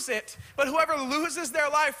lose it, but whoever loses their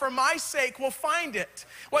life for my sake will find it.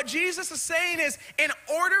 What Jesus is saying is, in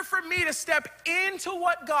order for me to step into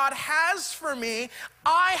what God has for me,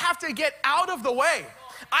 I have to get out of the way.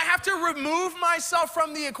 I have to remove myself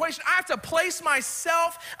from the equation. I have to place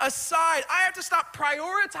myself aside. I have to stop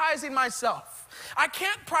prioritizing myself. I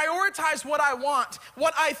can't prioritize what I want,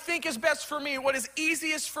 what I think is best for me, what is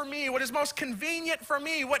easiest for me, what is most convenient for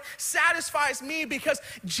me, what satisfies me, because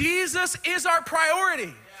Jesus is our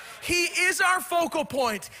priority. He is our focal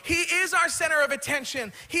point. He is our center of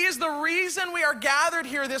attention. He is the reason we are gathered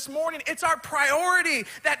here this morning. It's our priority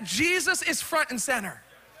that Jesus is front and center.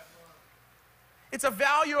 It's a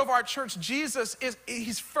value of our church.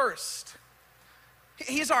 He's first.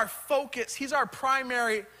 He's our focus. He's our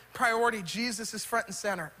primary priority. Jesus is front and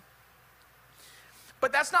center.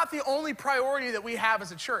 But that's not the only priority that we have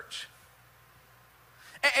as a church.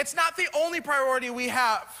 It's not the only priority we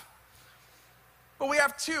have. But we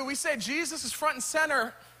have two. We say Jesus is front and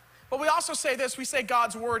center, but we also say this. We say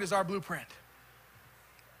God's word is our blueprint.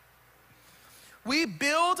 We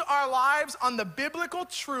build our lives on the biblical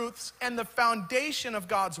truths and the foundation of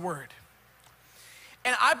God's word.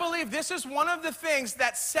 And I believe this is one of the things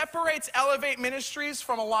that separates Elevate Ministries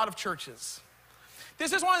from a lot of churches.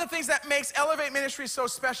 This is one of the things that makes Elevate Ministries so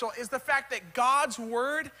special, is the fact that God's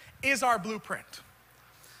word is our blueprint.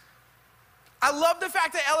 I love the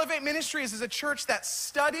fact that Elevate Ministries is a church that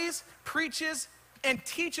studies, preaches, and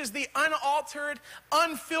teaches the unaltered,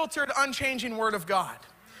 unfiltered, unchanging word of God.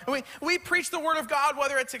 We preach the word of God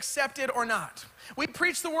whether it's accepted or not. We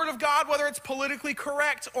preach the word of God whether it's politically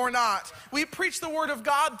correct or not. We preach the word of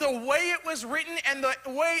God the way it was written and the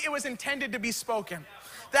way it was intended to be spoken.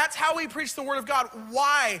 That's how we preach the word of God.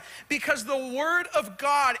 Why? Because the word of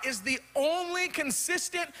God is the only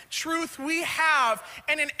consistent truth we have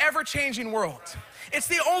in an ever-changing world. It's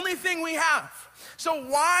the only thing we have. So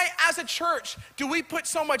why, as a church, do we put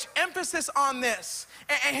so much emphasis on this?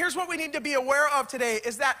 And here's what we need to be aware of today,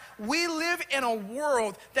 is that we live in a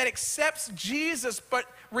world that accepts Jesus but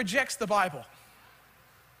rejects the Bible.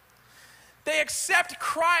 They accept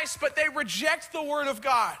Christ, but they reject the word of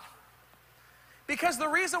God. Because the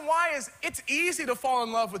reason why is it's easy to fall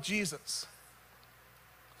in love with Jesus.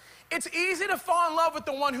 It's easy to fall in love with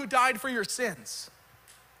the one who died for your sins.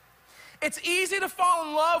 It's easy to fall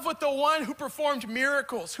in love with the one who performed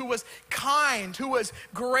miracles, who was kind, who was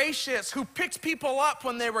gracious, who picked people up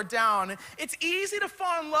when they were down. It's easy to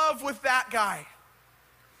fall in love with that guy.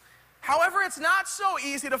 However, it's not so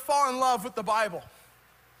easy to fall in love with the Bible.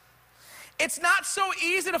 It's not so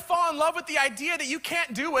easy to fall in love with the idea that you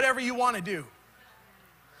can't do whatever you want to do.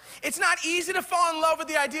 It's not easy to fall in love with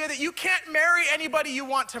the idea that you can't marry anybody you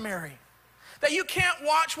want to marry, that you can't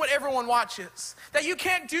watch what everyone watches, that you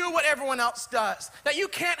can't do what everyone else does, that you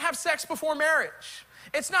can't have sex before marriage.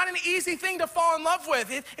 It's not an easy thing to fall in love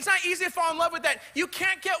with. It's not easy to fall in love with that. You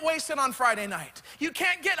can't get wasted on Friday night. You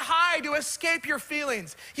can't get high to escape your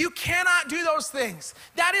feelings. You cannot do those things.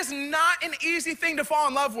 That is not an easy thing to fall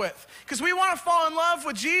in love with, because we want to fall in love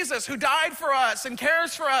with Jesus, who died for us and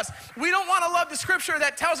cares for us. We don't want to love the scripture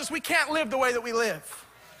that tells us we can't live the way that we live.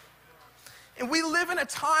 And we live in a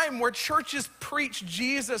time where churches preach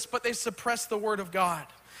Jesus, but they suppress the word of God.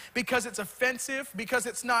 Because it's offensive, because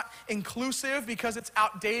it's not inclusive, because it's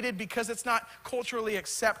outdated, because it's not culturally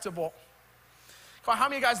acceptable. Come on, how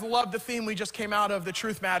many of you guys love the theme we just came out of, the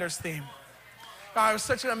Truth Matters theme? God, it was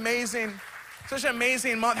such an amazing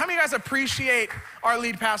month. How many of you guys appreciate our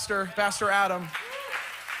lead pastor, Pastor Adam?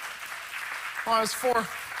 Oh, it was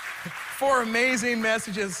four amazing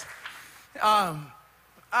messages.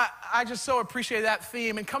 I just so appreciate that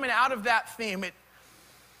theme. And coming out of that theme, it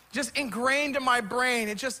just ingrained in my brain.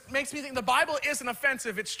 It just makes me think the Bible isn't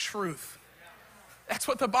offensive, it's truth. That's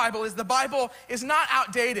what the Bible is. The Bible is not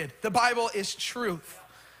outdated. The Bible is truth.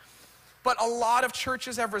 But a lot of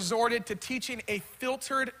churches have resorted to teaching a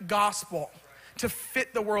filtered gospel to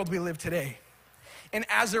fit the world we live today. And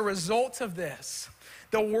as a result of this,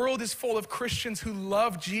 the world is full of Christians who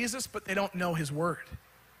love Jesus, but they don't know his word.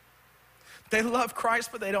 They love Christ,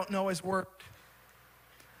 but they don't know his word.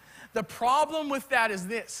 The problem with that is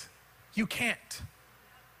this: you can't.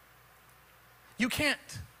 You can't.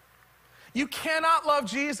 You cannot love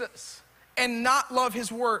Jesus and not love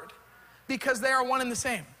his word, because they are one and the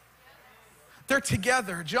same. They're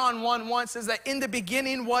together. John 1:1 says that in the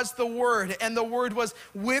beginning was the Word, and the Word was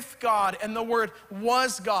with God, and the Word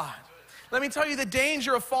was God. Let me tell you the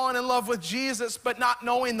danger of falling in love with Jesus but not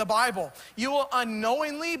knowing the Bible. You will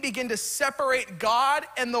unknowingly begin to separate God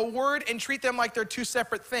and the Word and treat them like they're two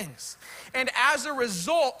separate things. And as a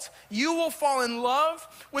result, you will fall in love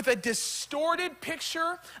with a distorted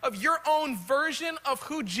picture of your own version of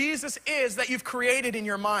who Jesus is that you've created in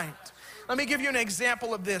your mind. Let me give you an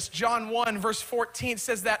example of this. John 1 verse 14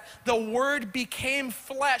 says that the Word became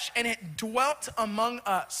flesh and it dwelt among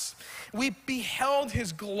us. We beheld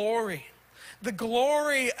his glory. The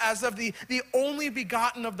glory as of the only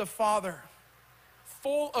begotten of the Father,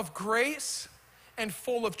 full of grace and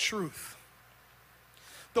full of truth.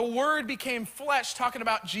 The Word became flesh, talking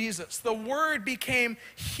about Jesus. The Word became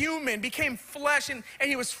human, became flesh, and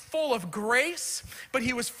he was full of grace, but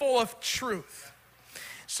he was full of truth.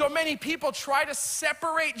 So many people try to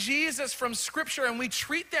separate Jesus from Scripture, and we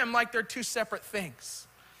treat them like they're two separate things.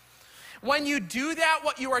 When you do that,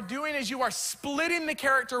 what you are doing is you are splitting the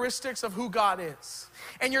characteristics of who God is.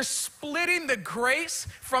 And you're splitting the grace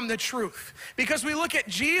from the truth. Because we look at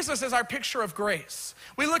Jesus as our picture of grace.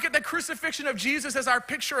 We look at the crucifixion of Jesus as our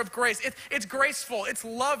picture of grace. It's graceful, it's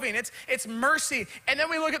loving, it's mercy. And then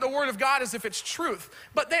we look at the Word of God as if it's truth.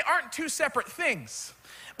 But they aren't two separate things.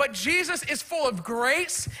 But Jesus is full of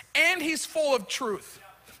grace and he's full of truth.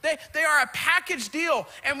 They are a package deal,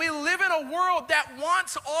 and we live in a world that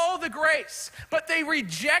wants all the grace, but they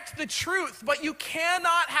reject the truth. But you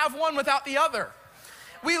cannot have one without the other.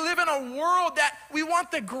 We live in a world that we want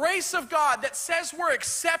the grace of God that says we're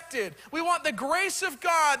accepted. We want the grace of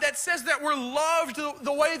God that says that we're loved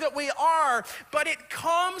the way that we are, but it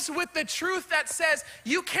comes with the truth that says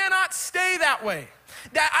you cannot stay that way.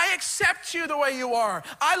 That I accept you the way you are.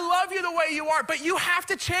 I love you the way you are, but you have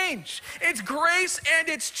to change. It's grace and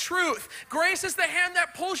it's truth. Grace is the hand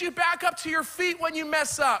that pulls you back up to your feet when you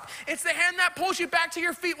mess up. It's the hand that pulls you back to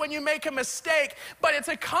your feet when you make a mistake, but it's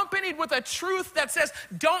accompanied with a truth that says,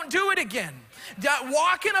 don't do it again.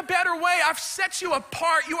 Walk in a better way. I've set you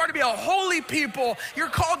apart. You are to be a holy people. You're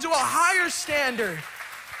called to a higher standard.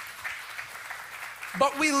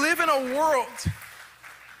 But we live in a world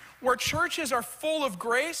where churches are full of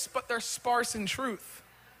grace, but they're sparse in truth.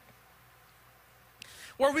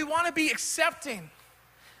 Where we want to be accepting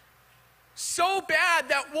so bad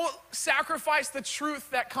that we'll sacrifice the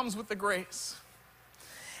truth that comes with the grace.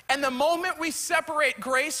 And the moment we separate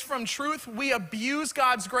grace from truth, we abuse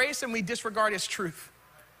God's grace and we disregard his truth.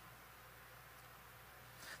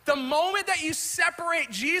 The moment that you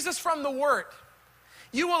separate Jesus from the Word,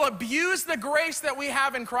 you will abuse the grace that we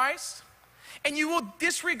have in Christ, and you will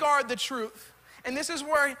disregard the truth. And this is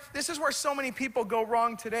where so many people go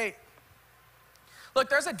wrong today. Look,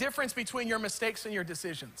 there's a difference between your mistakes and your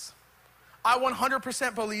decisions. I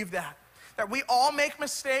 100% believe that. that we all make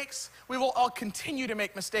mistakes. We will all continue to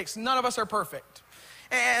make mistakes. None of us are perfect.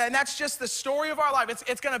 And that's just the story of our life.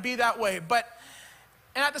 It's going to be that way.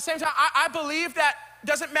 And at the same time, I believe that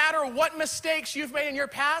doesn't matter what mistakes you've made in your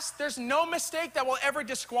past, there's no mistake that will ever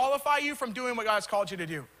disqualify you from doing what God has called you to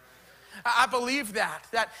do. I believe that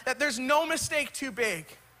there's no mistake too big.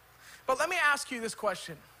 But let me ask you this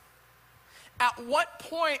question. At what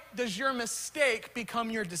point does your mistake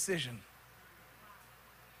become your decision?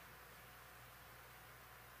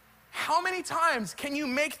 How many times can you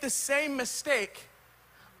make the same mistake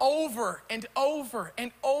over and over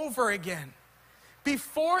and over again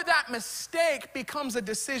before that mistake becomes a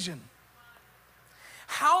decision?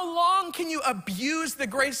 How long can you abuse the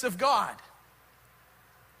grace of God?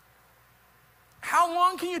 How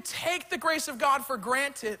long can you take the grace of God for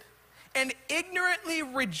granted and ignorantly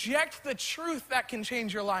reject the truth that can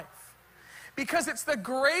change your life? Because it's the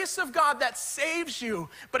grace of God that saves you,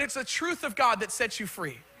 but it's the truth of God that sets you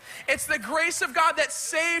free. It's the grace of God that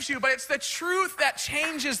saves you, but it's the truth that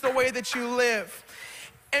changes the way that you live.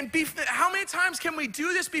 And how many times can we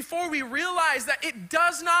do this before we realize that it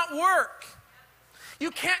does not work? You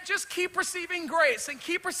can't just keep receiving grace and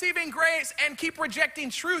keep rejecting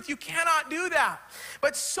truth. You cannot do that.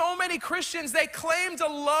 But so many Christians, they claim to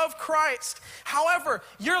love Christ. However,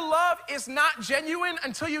 your love is not genuine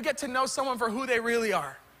until you get to know someone for who they really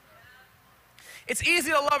are. It's easy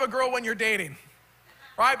to love a girl when you're dating,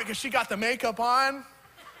 right? Because she got the makeup on.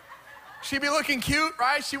 She be looking cute,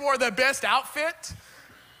 right? She wore the best outfit.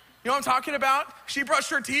 You know what I'm talking about? She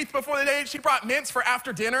brushed her teeth before the date. She brought mints for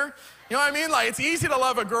after dinner. You know what I mean? Like, it's easy to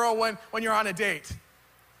love a girl when you're on a date.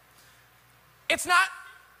 It's not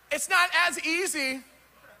as easy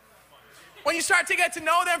when you start to get to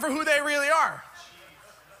know them for who they really are.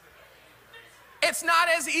 It's not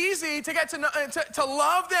as easy to get to know, to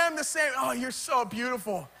love them the same. Oh, you're so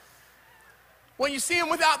beautiful. When you see them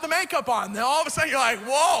without the makeup on, then all of a sudden you're like,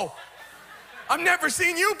 whoa, I've never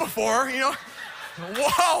seen you before, you know?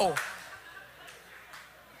 Whoa.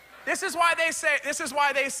 This is why they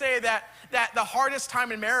say that the hardest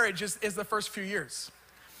time in marriage is the first few years.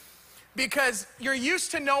 Because you're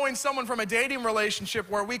used to knowing someone from a dating relationship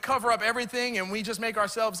where we cover up everything and we just make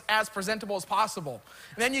ourselves as presentable as possible.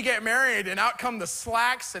 And then you get married and out come the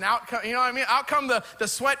slacks and out come, you know what I mean? Out come the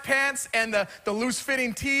sweatpants and the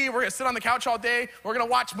loose-fitting tee. We're gonna sit on the couch all day. We're gonna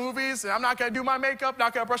watch movies and I'm not gonna do my makeup,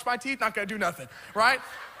 not gonna brush my teeth, not gonna do nothing, right?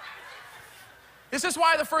 This is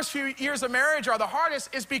why the first few years of marriage are the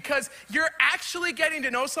hardest, is because you're actually getting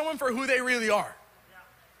to know someone for who they really are.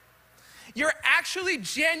 You're actually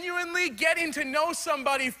genuinely getting to know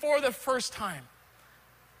somebody for the first time.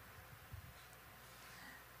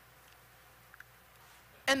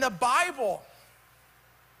 And the Bible,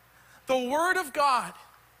 the Word of God,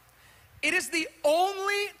 it is the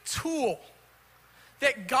only tool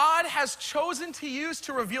that God has chosen to use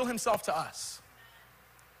to reveal himself to us.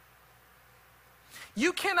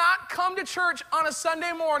 You cannot come to church on a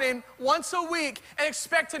Sunday morning once a week and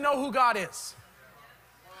expect to know who God is.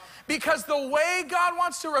 Because the way God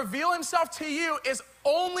wants to reveal himself to you is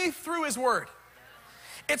only through his word.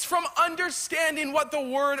 It's from understanding what the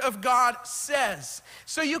word of God says.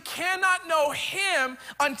 So you cannot know him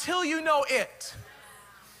until you know it.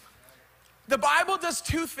 The Bible does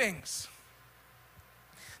two things.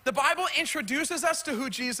 The Bible introduces us to who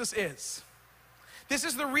Jesus is. This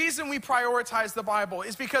is the reason we prioritize the Bible,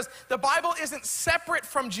 is because the Bible isn't separate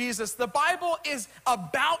from Jesus. The Bible is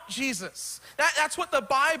about Jesus. That's what the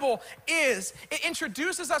Bible is. It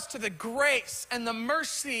introduces us to the grace and the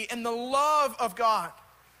mercy and the love of God.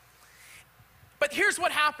 But here's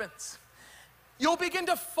what happens. You'll begin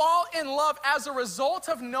to fall in love as a result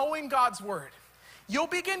of knowing God's word. You'll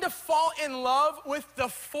begin to fall in love with the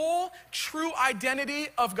full, true identity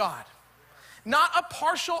of God. Not a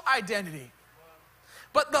partial identity,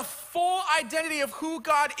 but the full identity of who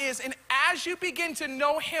God is. And as you begin to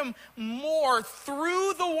know him more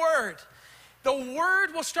through the word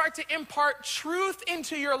will start to impart truth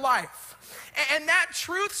into your life. And that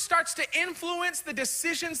truth starts to influence the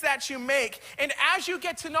decisions that you make. And as you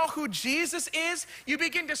get to know who Jesus is, you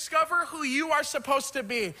begin to discover who you are supposed to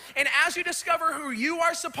be. And as you discover who you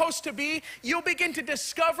are supposed to be, you'll begin to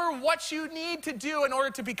discover what you need to do in order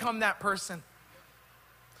to become that person.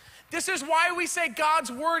 This is why we say God's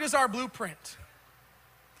word is our blueprint.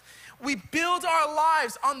 We build our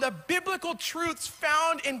lives on the biblical truths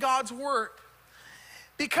found in God's word.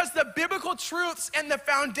 Because the biblical truths and the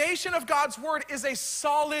foundation of God's word is a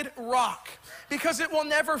solid rock. Because it will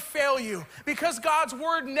never fail you. Because God's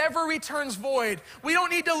word never returns void. We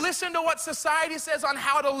don't need to listen to what society says on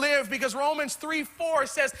how to live, because Romans 3:4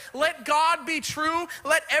 says, let God be true,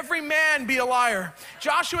 let every man be a liar.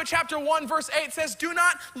 Joshua chapter 1 verse 8 says, do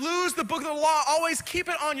not lose the book of the law, always keep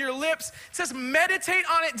it on your lips. It says, meditate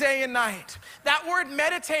on it day and night. That word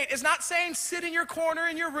meditate is not saying sit in your corner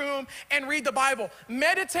in your room and read the Bible.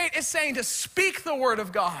 Meditate is saying to speak the word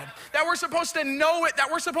of God, that we're supposed to know it,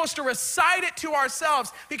 that we're supposed to recite it to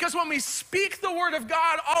ourselves, because when we speak the word of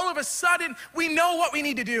God, all of a sudden we know what we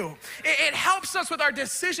need to do. It helps us with our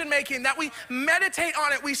decision making, that we meditate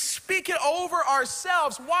on it, we speak it over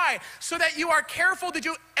ourselves. Why? So that you are careful to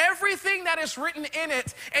do everything that is written in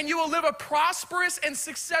it, and you will live a prosperous and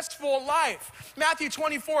successful life. Matthew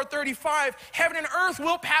 24:35, heaven and earth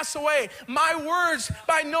will pass away. My words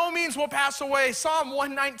by no means will pass away. Psalm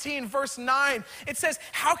 119 verse 9, it says,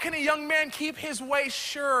 how can a young man keep his way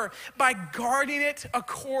sure? By guarding it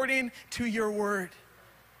according to your word.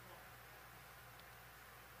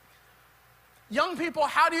 Young people,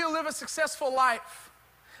 how do you live a successful life?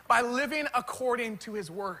 By living according to his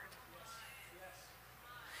word.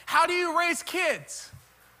 How do you raise kids?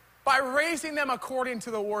 By raising them according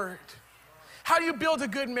to the word. How do you build a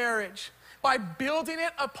good marriage? By building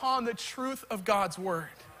it upon the truth of God's word.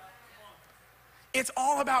 It's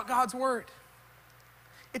all about God's word.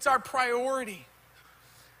 It's our priority.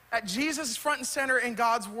 That Jesus is front and center in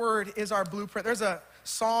God's word is our blueprint. There's a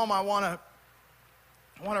psalm I want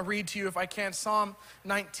to read to you if I can. Psalm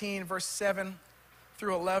 19 verse 7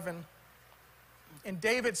 through 11. And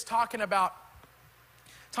David's talking about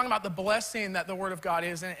the blessing that the word of God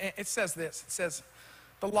is. And it says this. It says,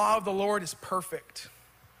 the law of the Lord is perfect,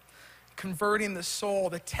 converting the soul.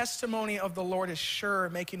 The testimony of the Lord is sure,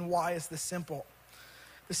 making wise the simple.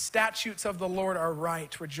 The statutes of the Lord are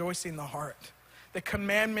right, rejoicing the heart. The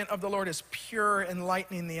commandment of the Lord is pure,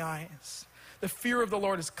 enlightening the eyes. The fear of the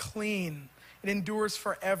Lord is clean, it endures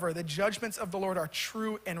forever. The judgments of the Lord are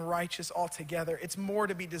true and righteous altogether. It's more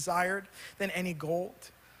to be desired than any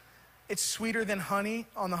gold. It's sweeter than honey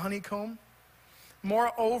on the honeycomb.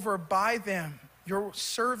 Moreover, by them your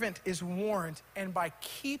servant is warned, and by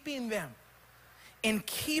keeping them, in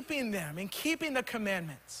keeping the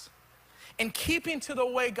commandments, and keeping to the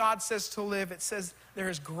way God says to live, it says there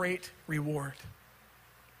is great reward.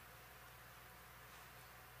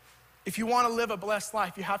 If you want to live a blessed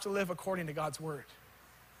life, you have to live according to God's word.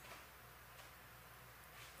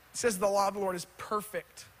 It says the law of the Lord is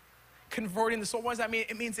perfect, converting the soul. What does that mean?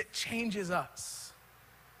 It means it changes us.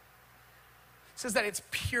 It says that it's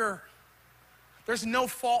pure. There's no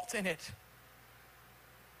fault in it.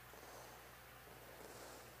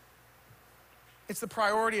 It's the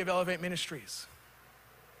priority of Elevate Ministries.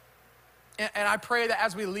 And I pray that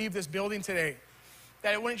as we leave this building today,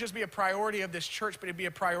 that it wouldn't just be a priority of this church, but it'd be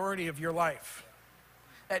a priority of your life.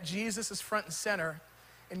 That Jesus is front and center,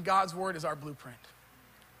 and God's word is our blueprint.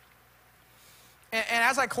 And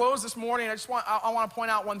as I close this morning, I want to point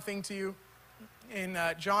out one thing to you in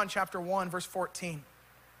John chapter 1, verse 14.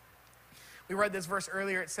 We read this verse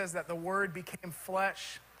earlier. It says that the word became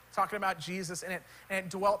flesh, talking about Jesus, and it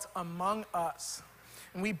dwelt among us.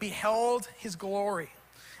 And we beheld his glory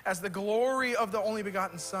as the glory of the only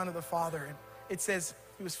begotten Son of the Father. And it says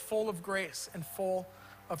he was full of grace and full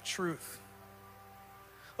of truth.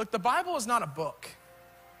 Look, the Bible is not a book.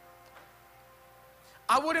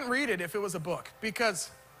 I wouldn't read it if it was a book,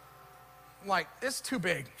 because it's too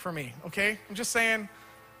big for me, okay? I'm just saying,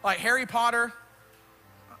 Harry Potter,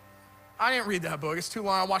 I didn't read that book. It's too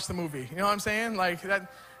long. I watched the movie. You know what I'm saying?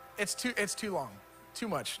 It's too long, too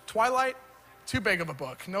much. Twilight, too big of a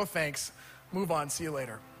book. No thanks. Move on. See you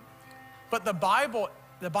later. But the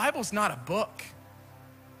Bible's not a book.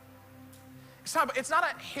 It's not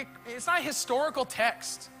a historical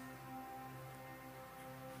text.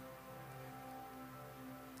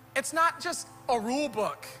 It's not just a rule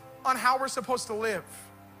book on how we're supposed to live.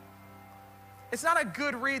 It's not a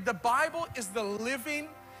good read. The Bible is the living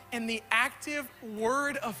and the active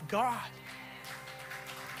word of God.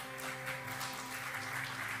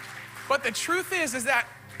 But the truth is that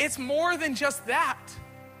it's more than just that.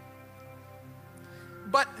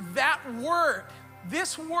 But that word,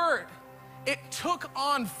 this word, it took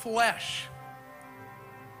on flesh.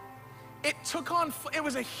 It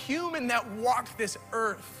was a human that walked this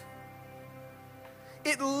earth.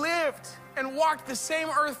 It lived and walked the same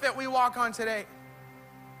earth that we walk on today.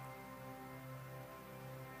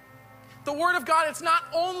 The word of God, it's not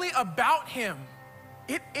only about him,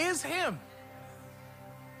 it is him.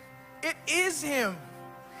 It is him.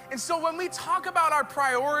 And so when we talk about our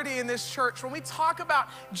priority in this church, when we talk about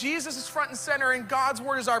Jesus is front and center and God's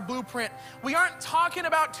word is our blueprint, we aren't talking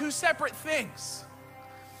about two separate things.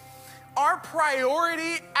 Our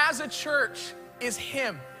priority as a church is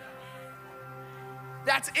him.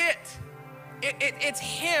 That's it. It's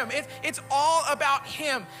him. It's all about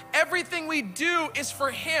him. Everything we do is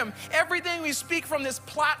for him. Everything we speak from this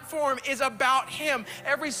platform is about him.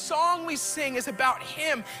 Every song we sing is about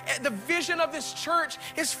him. The vision of this church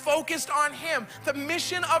is focused on him. The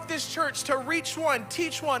mission of this church to reach one,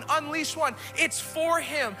 teach one, unleash one, it's for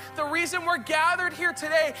him. The reason we're gathered here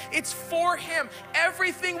today, it's for him.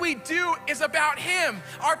 Everything we do is about him.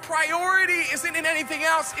 Our priority isn't in anything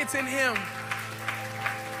else, it's in him.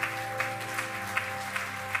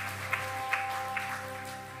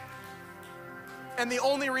 And the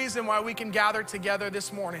only reason why we can gather together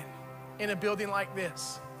this morning in a building like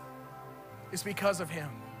this is because of him.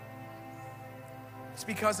 It's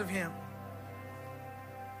because of him.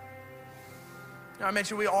 Now, I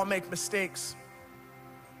mentioned we all make mistakes.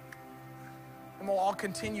 And we'll all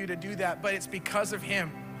continue to do that, but it's because of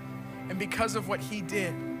him and because of what he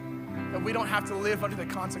did that we don't have to live under the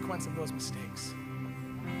consequence of those mistakes.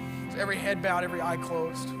 So every head bowed, every eye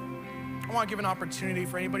closed. I want to give an opportunity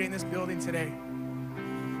for anybody in this building today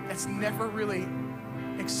that's never really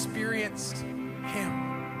experienced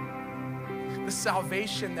him, the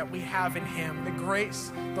salvation that we have in him, the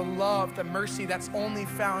grace, the love, the mercy that's only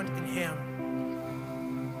found in him.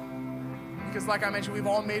 Because like I mentioned, we've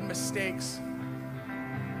all made mistakes.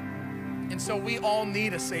 And so we all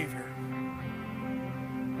need a Savior.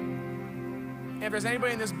 And if there's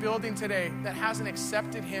anybody in this building today that hasn't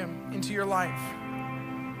accepted him into your life,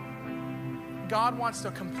 God wants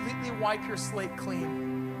to completely wipe your slate clean.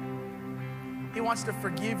 He wants to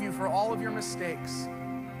forgive you for all of your mistakes,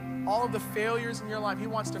 all of the failures in your life. He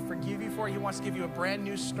wants to forgive you for it. He wants to give you a brand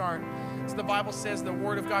new start. So the Bible says the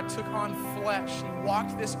Word of God took on flesh. He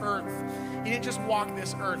walked this earth. He didn't just walk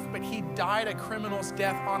this earth, but he died a criminal's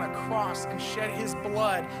death on a cross and shed his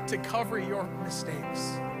blood to cover your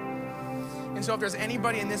mistakes. And so if there's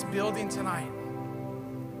anybody in this building tonight,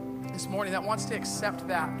 this morning, that wants to accept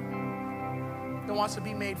that wants to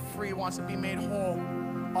be made free, wants to be made whole,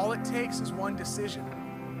 all it takes is one decision.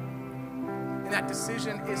 And that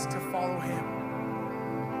decision is to follow him.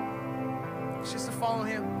 It's just to follow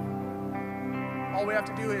him. All we have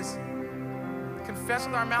to do is confess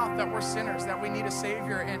with our mouth that we're sinners, that we need a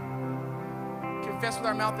Savior, and confess with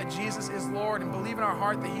our mouth that Jesus is Lord, and believe in our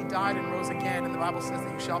heart that he died and rose again, and the Bible says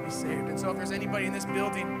that you shall be saved. And so if there's anybody in this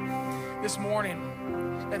building this morning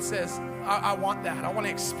that says, I want that, I want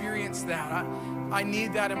to experience that, I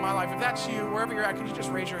need that in my life. If that's you, wherever you're at, could you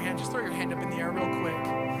just raise your hand? Just throw your hand up in the air real quick.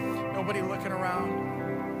 Nobody looking around.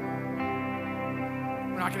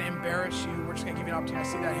 We're not going to embarrass you. We're just going to give you an opportunity.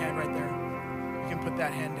 I see that hand right there. You can put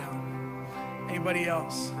that hand down. Anybody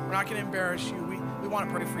else? We're not going to embarrass you. We want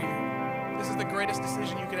to pray for you. This is the greatest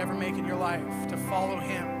decision you could ever make in your life, to follow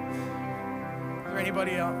him. Or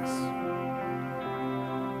anybody else?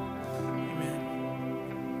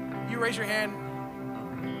 Amen. You raise your hand.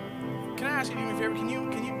 Can I ask you to do me a favor? Can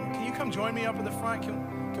you come join me up in the front?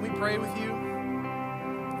 Can we pray with you?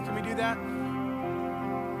 Can we do that?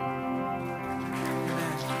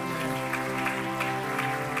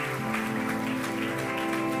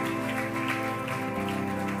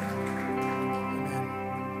 Amen.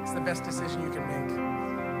 It's the best decision you can make.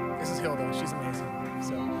 This is Hilda. She's amazing.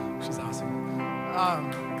 So she's awesome.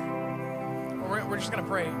 We're just going to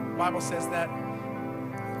pray. The Bible says that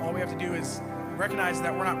all we have to do is recognize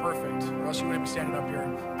that we're not perfect, or else you wouldn't be standing up here.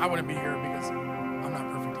 I wouldn't be here because I'm not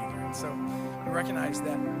perfect either. And so we recognize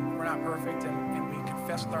that we're not perfect, and we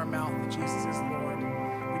confess with our mouth that Jesus is Lord.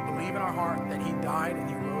 We believe in our heart that he died and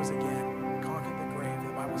he rose again, conquered the grave.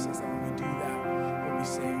 The Bible says that when we do that, we'll be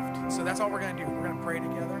saved. So that's all we're going to do. We're going to pray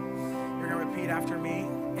together. You're going to repeat after me,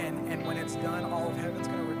 and when it's done, all of heaven's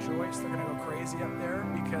going to rejoice. They're going to go crazy up there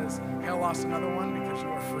because hell lost another one because you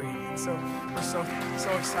are free. And so we're so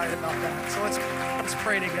excited about that. So let's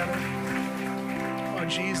pray together. Oh,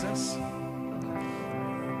 Jesus,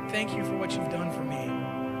 thank you for what you've done for me.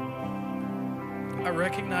 I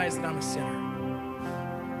recognize that I'm a sinner.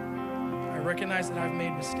 I recognize that I've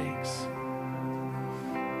made mistakes.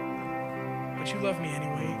 But you love me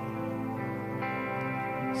anyway.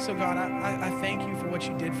 So God, I thank you for what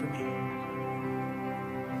you did for me.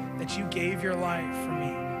 That you gave your life for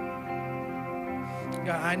me.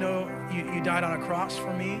 God, I know you died on a cross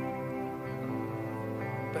for me,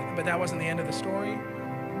 but that wasn't the end of the story.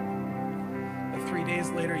 But 3 days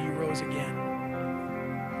later, you rose again.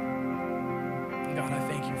 And God, I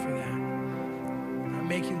thank you for that. I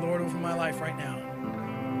make you Lord over my life right now.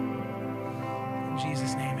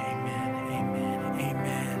 Jesus' name, amen, amen,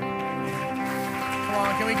 amen. Come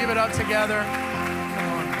on, can we give it up together? Come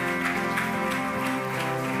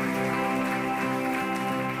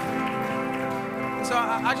on. So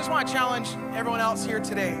I just want to challenge everyone else here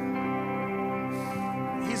today.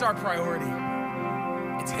 He's our priority.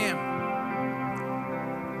 It's him.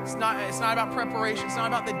 It's not about preparation. It's not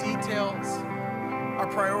about the details. Our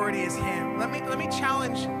priority is him. Let me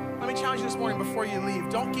challenge you this morning before you leave.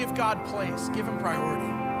 Don't give God place. Give him priority.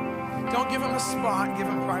 Don't give him a spot. Give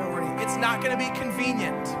him priority. It's not going to be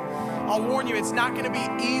convenient. I'll warn you, it's not going to be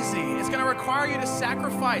easy. It's going to require you to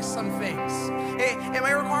sacrifice some things. It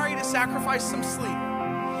may require you to sacrifice some sleep.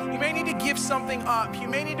 You may need to give something up. You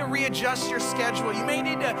may need to readjust your schedule. You may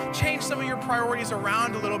need to change some of your priorities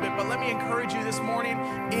around a little bit. But let me encourage you this morning,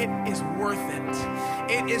 it is worth it.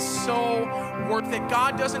 It is so worth it.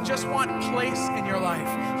 God doesn't just want place in your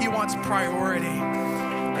life. He wants priority.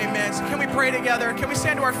 Amen. So can we pray together? Can we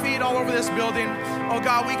stand to our feet all over this building? Oh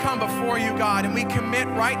God, we come before you, God, and we commit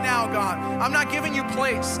right now, God. I'm not giving you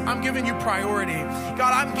place. I'm giving you priority.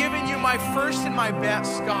 God, I'm giving you my first and my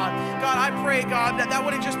best, God. God, I pray, God, that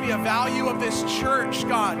wouldn't just be a value of this church,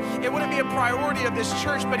 God. It wouldn't be a priority of this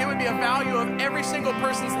church, but it would be a value of every single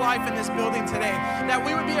person's life in this building today. That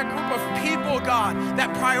we would be a group of people, God, that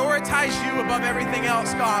prioritize you above everything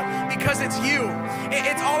else, God, because it's you.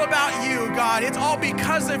 It's all about you, God. It's all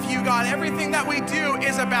because of you, God. Everything that we do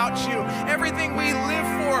is about you. Everything we live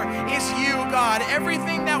for is you, God.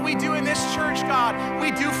 Everything that we do in this church, God,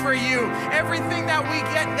 we do for you. Everything that we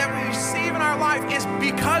get, that we receive in our life is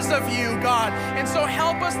because of you, God. And so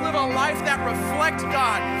help us live a life that reflects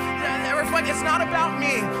God. It's not about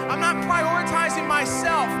me. I'm not prioritizing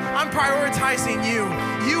myself. I'm prioritizing you.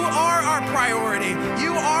 You are our priority.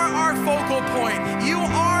 You are our focal point. You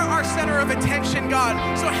are our center of attention,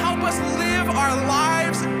 God. So help us live our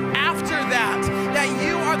lives after that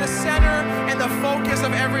you are the center and the focus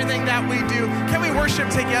of everything that we do. Can we worship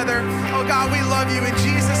together? Oh God, we love you in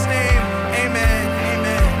Jesus' name. Amen.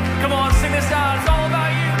 Amen. Come on, sing this out. It's all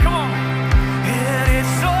about you. Come on. And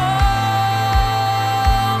it's all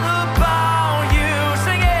about you.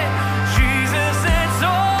 Sing it. Jesus, it's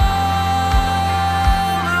all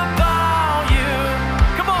about you.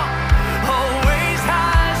 Come on. Always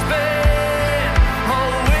has been,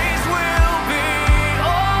 always will be,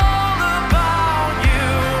 all about you.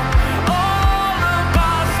 All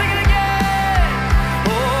about, sing it again.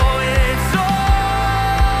 Oh, it's all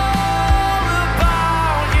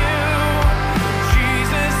about you.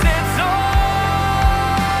 Jesus, it's all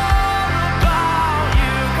about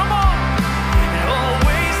you. Come on. It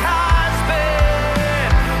always has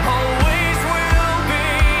been, always will be,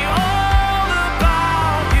 all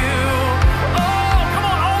about you. Oh, come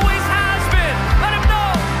on, always has been. Let him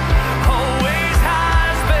know. Always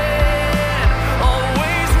has been,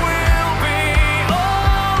 always will be,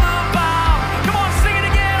 all about. Come on, sing it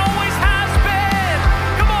again. Always has been.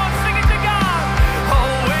 Come on, sing it to God.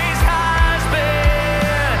 Always has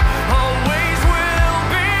been, always will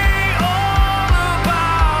be, all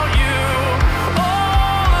about you.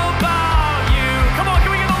 All about you. Come on,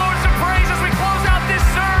 can we give the Lord some praise as we close out this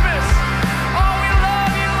service? Oh, we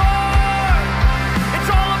love you, Lord. It's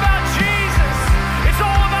all about Jesus. It's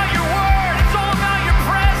all about your word. It's all about your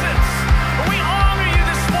presence. We honor you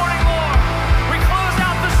this morning, Lord. We close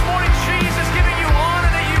out this morning, Jesus, giving you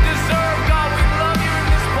honor that you deserve. God, we love you in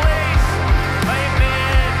this place.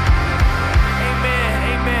 Amen. Amen.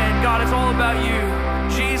 Amen. God, it's all about you.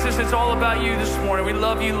 Jesus, it's all about you this morning. We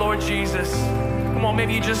love you, Lord Jesus. Come on,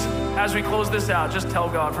 maybe you just, as we close this out, just tell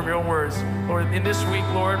God from your own words, Lord, in this week,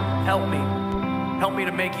 Lord, help me. Help me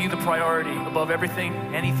to make you the priority above everything,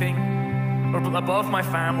 anything, or above my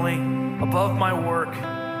family, above my work,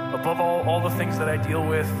 above all the things that I deal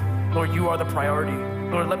with. Lord, you are the priority.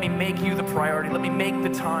 Lord, let me make you the priority. Let me make the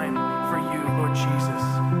time for you, Lord Jesus.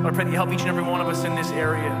 Lord, I pray that you help each and every one of us in this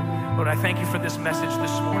area. Lord, I thank you for this message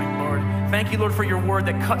this morning, Lord. Thank you, Lord, for your word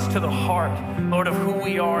that cuts to the heart, Lord, of who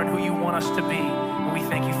we are and who you want us to be. And we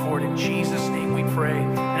thank you for it. In Jesus' name we pray.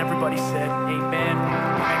 And everybody said, amen.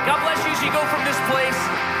 Amen. God bless you as you go from this place.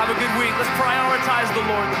 Have a good week. Let's prioritize the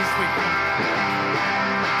Lord this week.